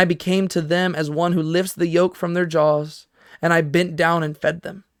 And I became to them as one who lifts the yoke from their jaws, and I bent down and fed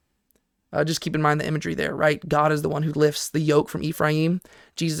them. Just keep in mind the imagery there, right? God is the one who lifts the yoke from Ephraim.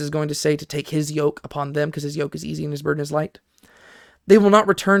 Jesus is going to say to take his yoke upon them, because his yoke is easy and his burden is light. They will not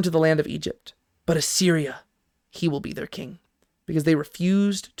return to the land of Egypt, but Assyria, he will be their king, because they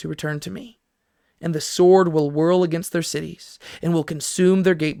refused to return to me. And the sword will whirl against their cities, and will consume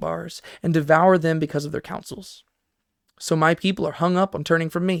their gate bars, and devour them because of their counsels. So my people are hung up on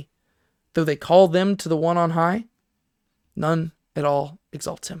turning from me. Though they call them to the one on high, none at all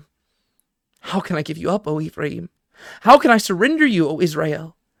exalts him. How can I give you up, O Ephraim? How can I surrender you, O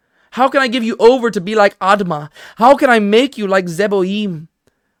Israel? How can I give you over to be like Admah? How can I make you like Zeboim?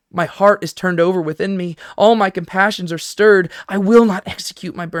 My heart is turned over within me. All my compassions are stirred. I will not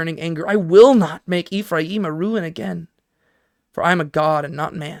execute my burning anger. I will not make Ephraim a ruin again. For I am a God and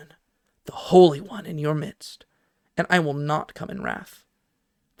not man, the Holy One in your midst. And I will not come in wrath.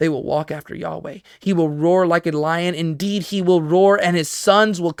 they will walk after Yahweh. He will roar like a lion. Indeed, he will roar, and his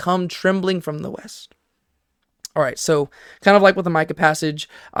sons will come trembling from the west. All right, so kind of like with the Micah passage,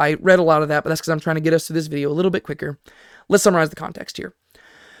 I read a lot of that, but that's because I'm trying to get us through this video a little bit quicker. Let's summarize the context here.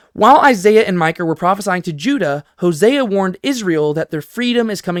 While Isaiah and Micah were prophesying to Judah, Hosea warned Israel that their freedom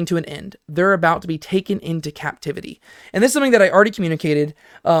is coming to an end. They're about to be taken into captivity. And this is something that I already communicated.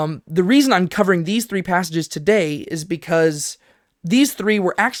 The reason I'm covering these three passages today is because these three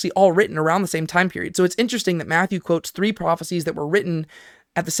were actually all written around the same time period. So it's interesting that Matthew quotes three prophecies that were written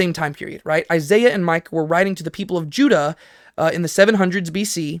at the same time period, right? Isaiah and Micah were writing to the people of Judah in the 700s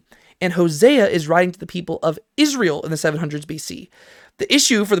BC, and Hosea is writing to the people of Israel in the 700s BC. The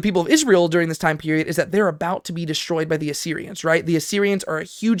issue for the people of Israel during this time period is that they're about to be destroyed by the Assyrians, right? The Assyrians are a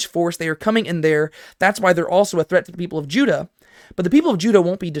huge force. They are coming in there. That's why they're also a threat to the people of Judah. But the people of Judah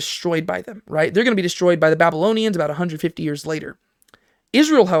won't be destroyed by them, right? They're going to be destroyed by the Babylonians about 150 years later.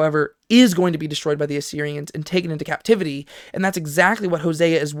 Israel, however, is going to be destroyed by the Assyrians and taken into captivity, and that's exactly what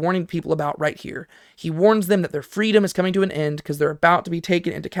Hosea is warning people about right here. He warns them that their freedom is coming to an end because they're about to be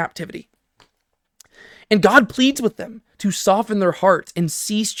taken into captivity. And God pleads with them to soften their hearts and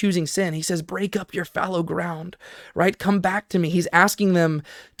cease choosing sin. He says, break up your fallow ground, right? Come back to me. He's asking them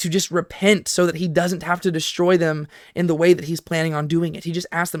to just repent so that he doesn't have to destroy them in the way that he's planning on doing it. He just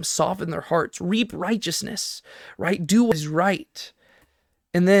asks them, soften their hearts, reap righteousness, right? Do what is right.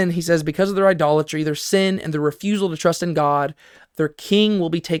 And then he says, because of their idolatry, their sin, and their refusal to trust in God, their king will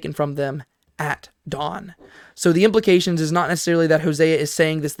be taken from them at dawn. So the implications is not necessarily that Hosea is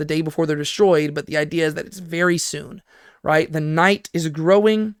saying this the day before they're destroyed, but the idea is that it's very soon, right? The night is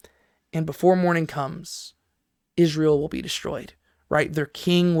growing, and before morning comes, Israel will be destroyed, right? Their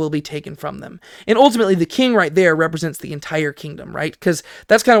king will be taken from them. And ultimately, the king right there represents the entire kingdom, right? Because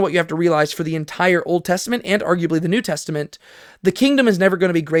that's kind of what you have to realize for the entire Old Testament and arguably the New Testament. The kingdom is never going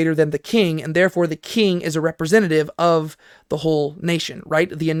to be greater than the king, and therefore the king is a representative of the whole nation, right?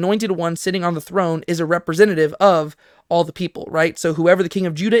 The anointed one sitting on the throne is a representative of all the people, right? So whoever the king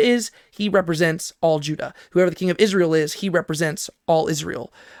of Judah is, he represents all Judah. Whoever the king of Israel is, he represents all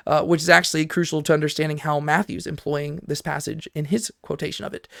Israel, which is actually crucial to understanding how Matthew's employing this passage in his quotation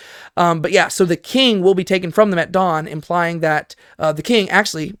of it. But yeah, so the king will be taken from them at dawn, implying that the king,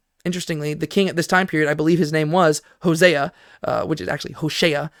 actually, interestingly, the king at this time period, I believe his name was Hosea, which is actually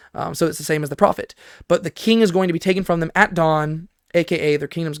Hosea, so it's the same as the prophet. But the king is going to be taken from them at dawn, aka their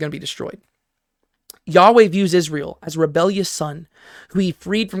kingdom is going to be destroyed. Yahweh views Israel as a rebellious son who he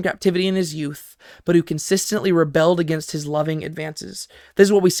freed from captivity in his youth, but who consistently rebelled against his loving advances. This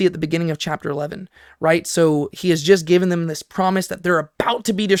is what we see at the beginning of chapter 11, right? So he has just given them this promise that they're about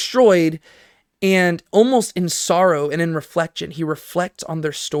to be destroyed, and almost in sorrow and in reflection, he reflects on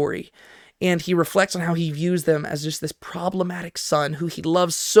their story. And he reflects on how he views them as just this problematic son who he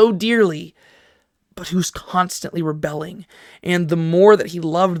loves so dearly, but who's constantly rebelling. And the more that he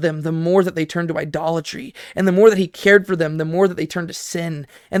loved them, the more that they turned to idolatry. And the more that he cared for them, the more that they turned to sin.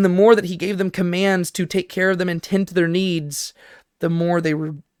 And the more that he gave them commands to take care of them and tend to their needs, the more they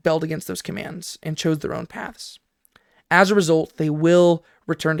rebelled against those commands and chose their own paths. As a result, they will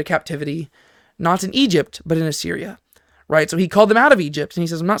return to captivity, not in Egypt, but in Assyria, right? So he called them out of Egypt, and he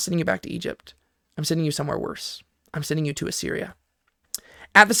says, I'm not sending you back to Egypt. I'm sending you somewhere worse. I'm sending you to Assyria.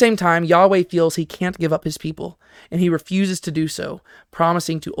 At the same time, Yahweh feels he can't give up his people, and he refuses to do so,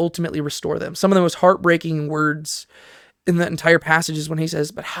 promising to ultimately restore them. Some of the most heartbreaking words in the entire passage is when he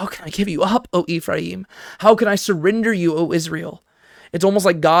says, but how can I give you up, O Ephraim? How can I surrender you, O Israel? It's almost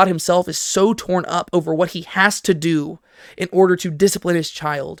like God himself is so torn up over what he has to do in order to discipline his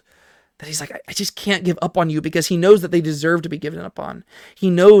child that he's like, I just can't give up on you, because he knows that they deserve to be given up on. He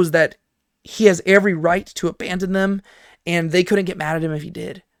knows that he has every right to abandon them, and they couldn't get mad at him if he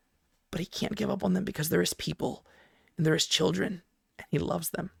did. But he can't give up on them because they're his people, and they're his children, and he loves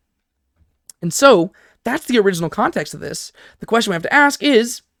them. And so, that's the original context of this. The question we have to ask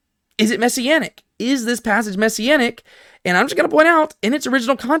is it messianic? Is this passage messianic? And I'm just going to point out, in its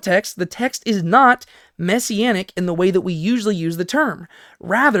original context, the text is not messianic in the way that we usually use the term.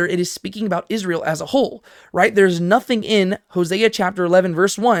 Rather, it is speaking about Israel as a whole, right? There's nothing in Hosea chapter 11,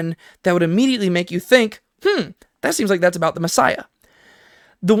 verse 1 that would immediately make you think, that seems like that's about the Messiah.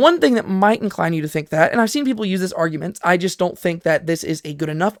 The one thing that might incline you to think that, and I've seen people use this argument, I just don't think that this is a good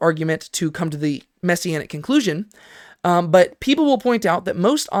enough argument to come to the messianic conclusion, but people will point out that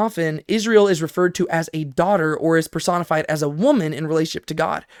most often Israel is referred to as a daughter or is personified as a woman in relationship to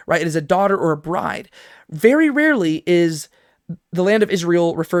God, right? It is a daughter or a bride. Very rarely is the land of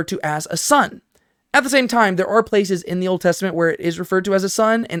Israel referred to as a son. At the same time, there are places in the Old Testament where it is referred to as a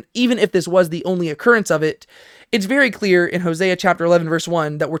son, and even if this was the only occurrence of it, it's very clear in Hosea chapter 11, verse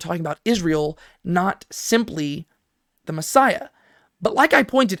 1, that we're talking about Israel, not simply the Messiah. But like I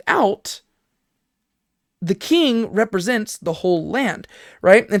pointed out, the king represents the whole land,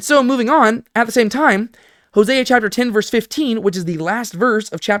 right? And so moving on, at the same time, Hosea chapter 10, verse 15, which is the last verse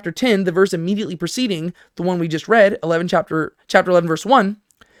of chapter 10, the verse immediately preceding the one we just read, chapter 11, verse 1,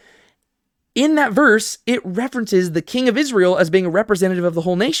 in that verse, it references the king of Israel as being a representative of the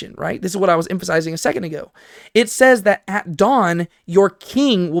whole nation, right? This is what I was emphasizing a second ago. It says that at dawn, your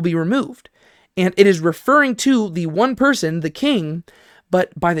king will be removed. And it is referring to the one person, the king,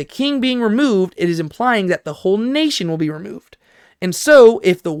 but by the king being removed, it is implying that the whole nation will be removed. And so,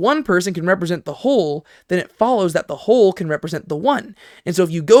 if the one person can represent the whole, then it follows that the whole can represent the one. And so if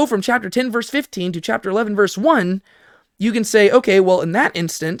you go from chapter 10, verse 15 to chapter 11, verse 1, you can say, okay, well, in that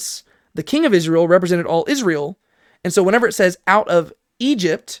instance, the king of Israel represented all Israel. And so whenever it says, out of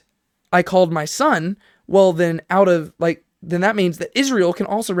Egypt, I called my son, well, then then that means that Israel can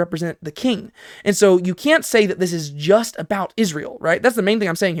also represent the king. And so you can't say that this is just about Israel, right? That's the main thing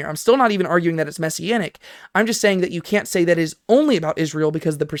I'm saying here. I'm still not even arguing that it's messianic. I'm just saying that you can't say that it is only about Israel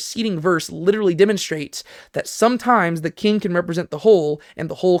because the preceding verse literally demonstrates that sometimes the king can represent the whole and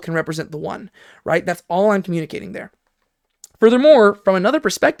the whole can represent the one, right? That's all I'm communicating there. Furthermore, from another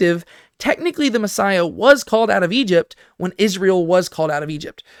perspective, technically the Messiah was called out of Egypt when Israel was called out of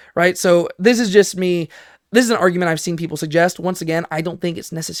Egypt, right? So this is just me. This is an argument I've seen people suggest. Once again, I don't think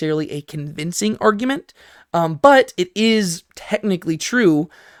it's necessarily a convincing argument, but it is technically true.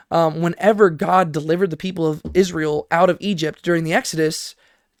 Whenever God delivered the people of Israel out of Egypt during the Exodus,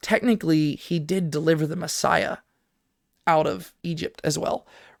 technically he did deliver the Messiah out of Egypt as well,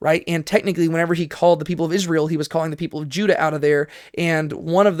 right? And technically, whenever he called the people of Israel, he was calling the people of Judah out of there, and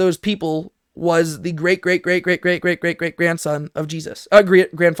one of those people was the great-great-great-great-great-great-great-grandson of Jesus,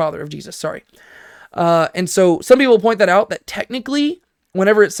 grandfather of Jesus, sorry. And so some people point that out, that technically,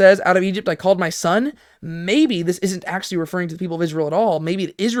 whenever it says, out of Egypt I called my son, maybe this isn't actually referring to the people of Israel at all. Maybe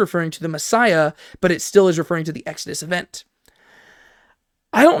it is referring to the Messiah, but it still is referring to the Exodus event.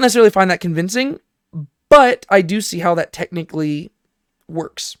 I don't necessarily find that convincing, but I do see how that technically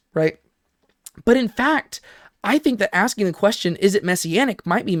works, right? But in fact, I think that asking the question, is it messianic,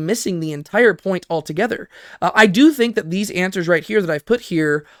 might be missing the entire point altogether. I do think that these answers right here that I've put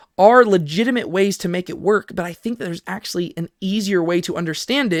here are legitimate ways to make it work, but I think that there's actually an easier way to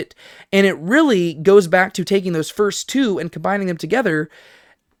understand it, and it really goes back to taking those first two and combining them together,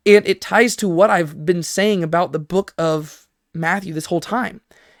 and it ties to what I've been saying about the book of Matthew this whole time,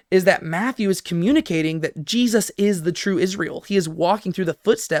 is that Matthew is communicating that Jesus is the true Israel. He is walking through the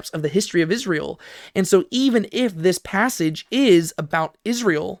footsteps of the history of Israel. And so even if this passage is about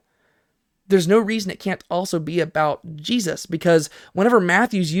Israel, there's no reason it can't also be about Jesus, because whenever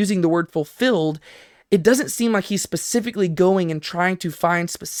Matthew's using the word fulfilled, it doesn't seem like he's specifically going and trying to find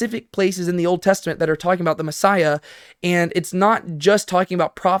specific places in the Old Testament that are talking about the Messiah, and it's not just talking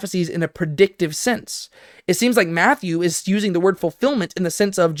about prophecies in a predictive sense. It seems like Matthew is using the word fulfillment in the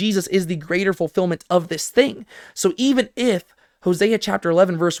sense of Jesus is the greater fulfillment of this thing. So even if Hosea chapter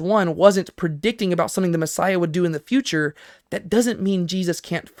 11 verse 1 wasn't predicting about something the Messiah would do in the future, that doesn't mean Jesus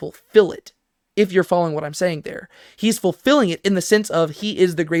can't fulfill it. If you're following what I'm saying there. He's fulfilling it in the sense of he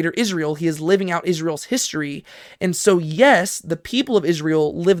is the greater Israel. He is living out Israel's history. And so, yes, the people of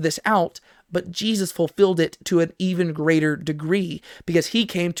Israel live this out, but Jesus fulfilled it to an even greater degree because he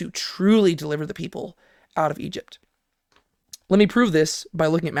came to truly deliver the people out of Egypt. Let me prove this by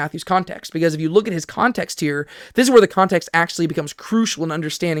looking at Matthew's context, because if you look at his context here, this is where the context actually becomes crucial in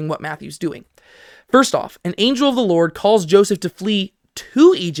understanding what Matthew's doing. First off, an angel of the Lord calls Joseph to flee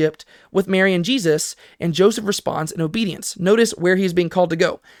to Egypt with Mary and Jesus, and Joseph responds in obedience. Notice where he is being called to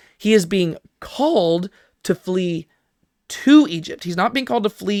go. He is being called to flee to Egypt. He's not being called to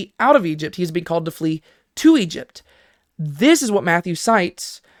flee out of Egypt. He's being called to flee to Egypt. This is what Matthew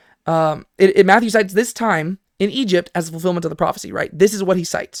cites. Matthew cites this time in Egypt as the fulfillment of the prophecy, right? This is what he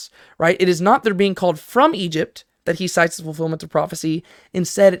cites, right? It is not they're being called from Egypt that he cites the fulfillment of prophecy.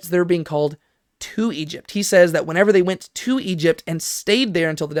 Instead, it's they're being called to Egypt. He says that whenever they went to Egypt and stayed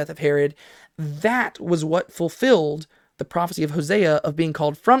there until the death of Herod, that was what fulfilled the prophecy of Hosea of being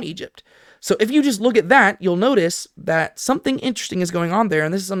called from Egypt. So if you just look at that, you'll notice that something interesting is going on there,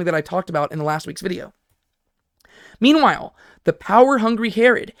 and this is something that I talked about in the last week's video. Meanwhile, the power-hungry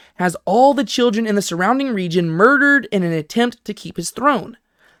Herod has all the children in the surrounding region murdered in an attempt to keep his throne.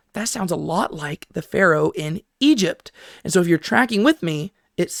 That sounds a lot like the Pharaoh in Egypt. And so if you're tracking with me,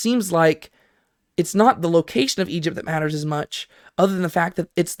 it seems like it's not the location of Egypt that matters as much, other than the fact that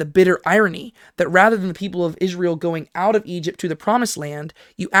it's the bitter irony that rather than the people of Israel going out of Egypt to the promised land,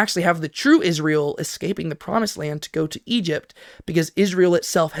 you actually have the true Israel escaping the promised land to go to Egypt because Israel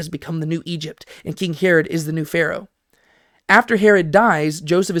itself has become the new Egypt and King Herod is the new Pharaoh. After Herod dies,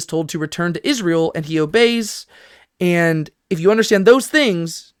 Joseph is told to return to Israel and he obeys. And if you understand those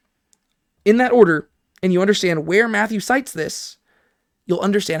things in that order and you understand where Matthew cites this, you'll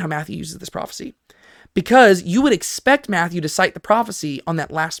understand how Matthew uses this prophecy. Because you would expect Matthew to cite the prophecy on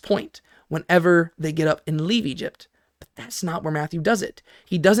that last point, whenever they get up and leave Egypt. But that's not where Matthew does it.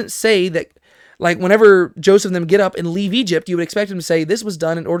 He doesn't say that, like whenever Joseph and them get up and leave Egypt, you would expect him to say, this was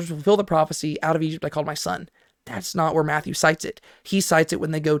done in order to fulfill the prophecy, out of Egypt I called my son. That's not where Matthew cites it. He cites it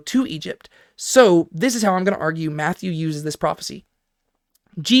when they go to Egypt. So this is how I'm going to argue Matthew uses this prophecy.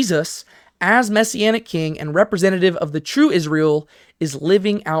 Jesus, as Messianic king and representative of the true Israel, is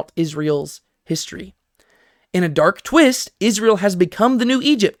living out Israel's history. In a dark twist, Israel has become the new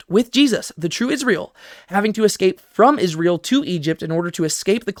Egypt with Jesus, the true Israel, having to escape from Israel to Egypt in order to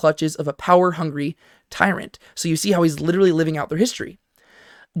escape the clutches of a power-hungry tyrant. So you see how he's literally living out their history.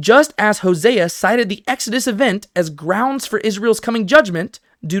 Just as Hosea cited the Exodus event as grounds for Israel's coming judgment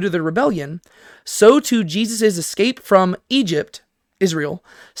due to their rebellion, so too Jesus' escape from Egypt, Israel,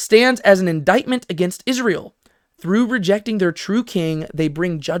 stands as an indictment against Israel. Through rejecting their true king, they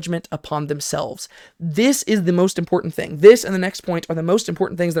bring judgment upon themselves. This is the most important thing. This and the next point are the most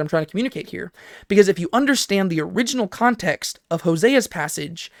important things that I'm trying to communicate here. Because if you understand the original context of Hosea's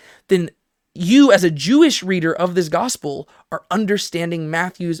passage, then you as a Jewish reader of this gospel are understanding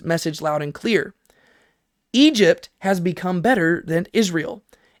Matthew's message loud and clear. Egypt has become better than Israel.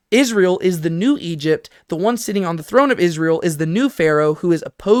 Israel is the new Egypt. The one sitting on the throne of Israel is the new Pharaoh who is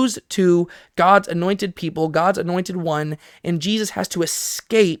opposed to God's anointed people, God's anointed one, and Jesus has to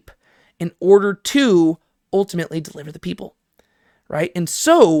escape in order to ultimately deliver the people, right? And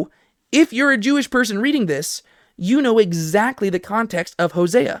so, if you're a Jewish person reading this, you know exactly the context of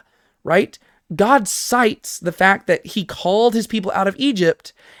Hosea, right? God cites the fact that he called his people out of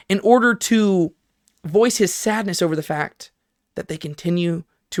Egypt in order to voice his sadness over the fact that they continue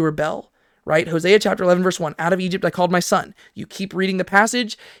to rebel, right? Hosea chapter 11, verse 1, out of Egypt I called my son. You keep reading the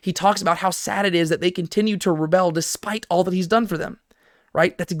passage, he talks about how sad it is that they continue to rebel despite all that he's done for them,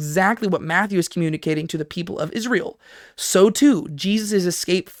 right? That's exactly what Matthew is communicating to the people of Israel. So too, Jesus'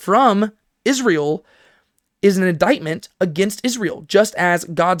 escape from Israel is an indictment against Israel, just as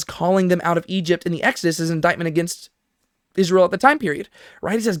God's calling them out of Egypt in the Exodus is an indictment against Israel at the time period,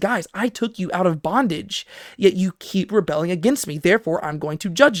 right? He says, guys, I took you out of bondage, yet you keep rebelling against me. Therefore, I'm going to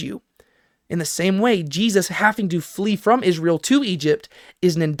judge you. In the same way, Jesus having to flee from Israel to Egypt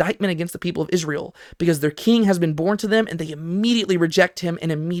is an indictment against the people of Israel because their king has been born to them and they immediately reject him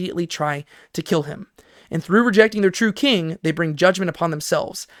and immediately try to kill him. And through rejecting their true king, they bring judgment upon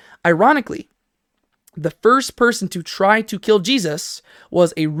themselves. Ironically, the first person to try to kill Jesus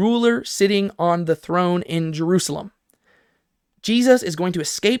was a ruler sitting on the throne in Jerusalem. Jesus is going to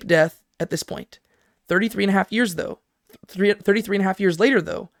escape death at this point. 33 and a half years later,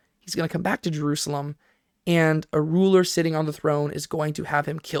 though, he's going to come back to Jerusalem and a ruler sitting on the throne is going to have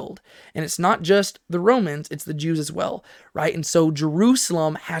him killed. And it's not just the Romans, it's the Jews as well, right? And so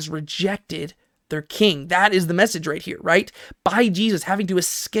Jerusalem has rejected their king. That is the message right here, right? By Jesus having to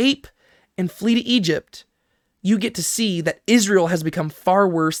escape and flee to Egypt, you get to see that Israel has become far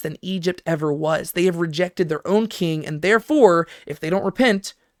worse than Egypt ever was. They have rejected their own king, and therefore, if they don't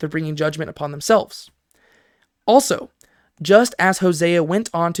repent, they're bringing judgment upon themselves. Also, just as Hosea went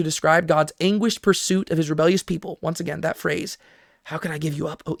on to describe God's anguished pursuit of his rebellious people, once again, that phrase, how can I give you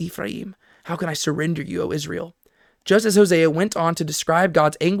up, O Ephraim? How can I surrender you, O Israel? Just as Hosea went on to describe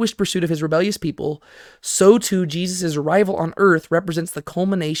God's anguished pursuit of his rebellious people, so too Jesus' arrival on earth represents the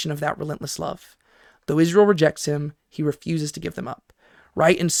culmination of that relentless love. Though Israel rejects him, he refuses to give them up,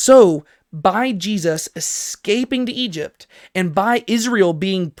 right? And so, by Jesus escaping to Egypt, and by Israel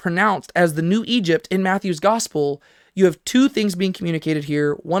being pronounced as the new Egypt in Matthew's gospel, you have two things being communicated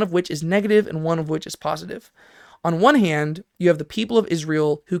here, one of which is negative and one of which is positive. On one hand, you have the people of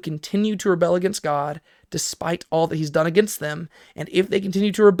Israel who continue to rebel against God despite all that he's done against them, and if they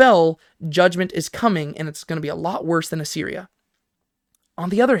continue to rebel, judgment is coming, and it's going to be a lot worse than Assyria. On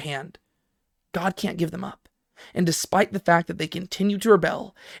the other hand, God can't give them up. And despite the fact that they continue to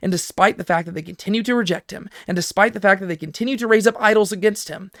rebel, and despite the fact that they continue to reject him, and despite the fact that they continue to raise up idols against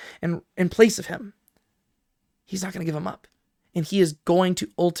him and in place of him, he's not going to give them up. And he is going to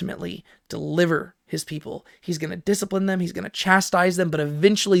ultimately deliver his people. He's going to discipline them, he's going to chastise them, but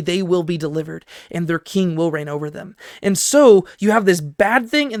eventually they will be delivered and their king will reign over them. And so you have this bad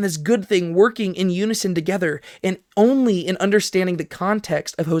thing and this good thing working in unison together, and only in understanding the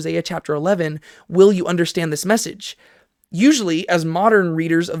context of Hosea chapter 11 will you understand this message. Usually, as modern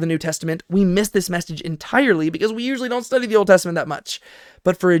readers of the New Testament, we miss this message entirely because we usually don't study the Old Testament that much.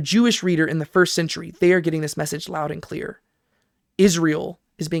 But for a Jewish reader in the first century, they are getting this message loud and clear. Israel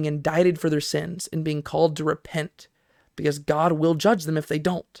is being indicted for their sins and being called to repent because God will judge them if they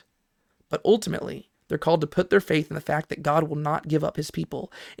don't. But ultimately, they're called to put their faith in the fact that God will not give up his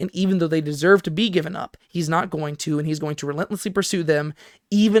people. And even though they deserve to be given up, he's not going to, and he's going to relentlessly pursue them,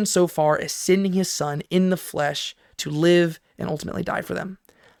 even so far as sending his son in the flesh to live and ultimately die for them.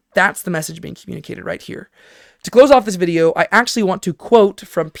 That's the message being communicated right here. To close off this video, I actually want to quote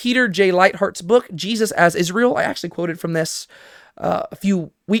from Peter J. Lightheart's book, Jesus as Israel. I actually quoted from this a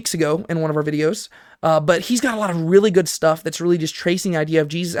few weeks ago in one of our videos, but he's got a lot of really good stuff that's really just tracing the idea of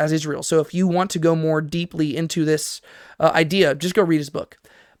Jesus as Israel. So if you want to go more deeply into this idea, just go read his book.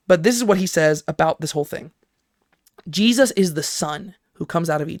 But this is what he says about this whole thing. Jesus is the son who comes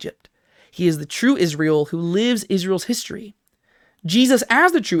out of Egypt. He is the true Israel who lives Israel's history. Jesus,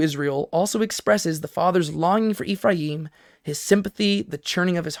 as the true Israel, also expresses the Father's longing for Ephraim, his sympathy, the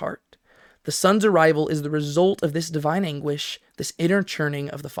churning of his heart. The Son's arrival is the result of this divine anguish, this inner churning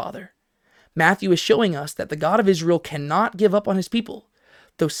of the Father. Matthew is showing us that the God of Israel cannot give up on his people.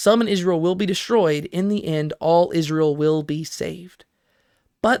 Though some in Israel will be destroyed, in the end, all Israel will be saved.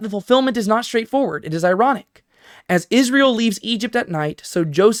 But the fulfillment is not straightforward. It is ironic. As Israel leaves Egypt at night, so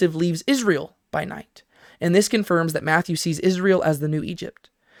Joseph leaves Israel by night. And this confirms that Matthew sees Israel as the new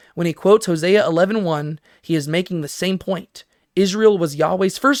Egypt. When he quotes Hosea 11:1, he is making the same point. Israel was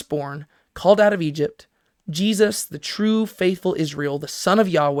Yahweh's firstborn, called out of Egypt. Jesus, the true, faithful Israel, the son of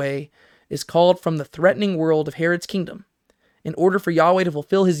Yahweh, is called from the threatening world of Herod's kingdom. In order for Yahweh to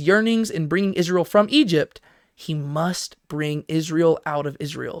fulfill his yearnings in bringing Israel from Egypt, he must bring Israel out of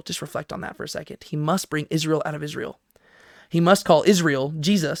Israel. Just reflect on that for a second. He must bring Israel out of Israel. He must call Israel,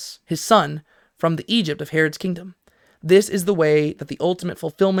 Jesus, his son, from the Egypt of Herod's kingdom. This is the way that the ultimate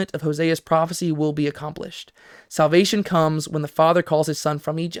fulfillment of Hosea's prophecy will be accomplished. Salvation comes when the Father calls his son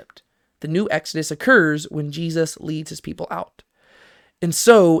from Egypt. The new Exodus occurs when Jesus leads his people out. And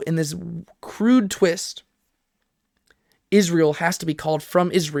so, in this crude twist, Israel has to be called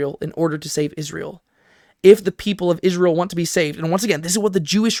from Israel in order to save Israel. If the people of Israel want to be saved, and once again, this is what the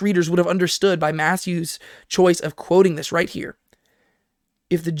Jewish readers would have understood by Matthew's choice of quoting this right here.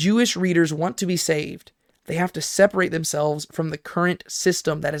 If the Jewish readers want to be saved, they have to separate themselves from the current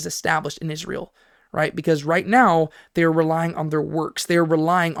system that is established in Israel, right? Because right now, they're relying on their works. They're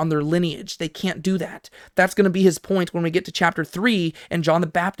relying on their lineage. They can't do that. That's going to be his point when we get to chapter 3, and John the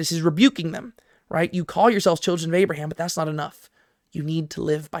Baptist is rebuking them, right? You call yourselves children of Abraham, but that's not enough. You need to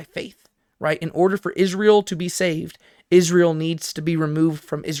live by faith, right? In order for Israel to be saved, Israel needs to be removed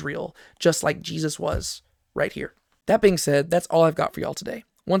from Israel, just like Jesus was right here. That being said, that's all I've got for y'all today.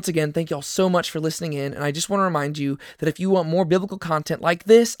 Once again, thank y'all so much for listening in, and I just want to remind you that if you want more biblical content like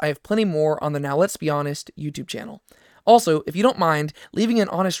this, I have plenty more on the Now Let's Be Honest YouTube channel. Also, if you don't mind, leaving an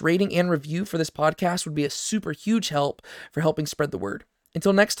honest rating and review for this podcast would be a super huge help for helping spread the word.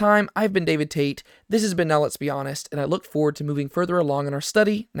 Until next time, I've been David Tate, this has been Now Let's Be Honest, and I look forward to moving further along in our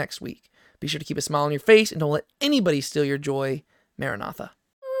study next week. Be sure to keep a smile on your face and don't let anybody steal your joy. Maranatha.